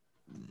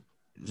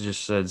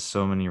just said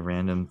so many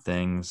random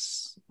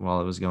things while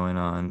it was going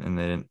on, and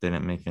they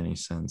didn't make any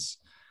sense.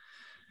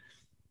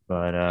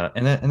 But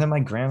and then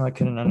my grandma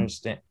couldn't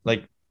understand,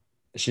 like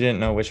she didn't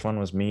know which one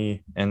was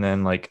me, and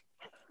then like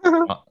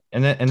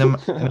and then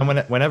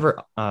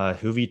whenever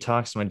Hoovy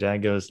talks, my dad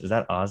goes, "Is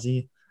that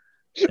Ozzy?"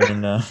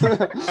 And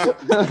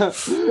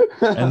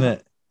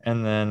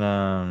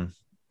then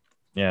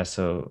yeah,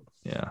 so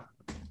yeah.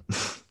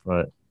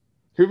 But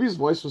Hoovie's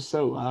voice was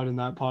so loud in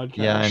that podcast.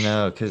 Yeah, I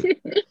know, because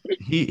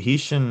he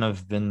shouldn't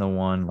have been the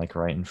one like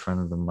right in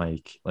front of the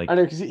mic. Like I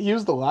know, because he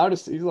was the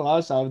loudest. He's the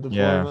loudest out of the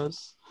four of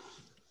us.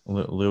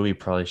 Louis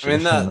probably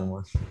should have been the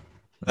one.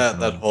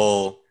 That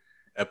whole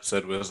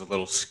episode was a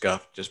little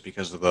scuffed just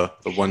because of the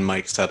one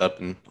mic setup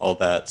and all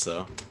that.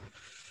 So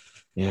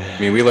yeah, I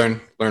mean, we learn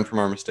from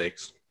our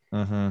mistakes.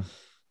 But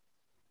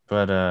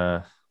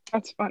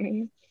that's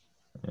funny.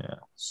 Yeah.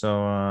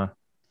 So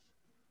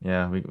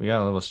yeah, we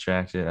got a little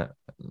distracted.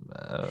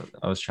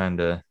 I was trying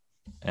to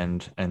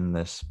end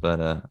this,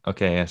 but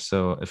okay.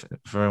 So if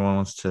everyone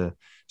wants to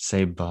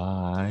say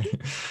bye.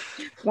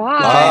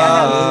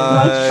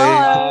 Bye.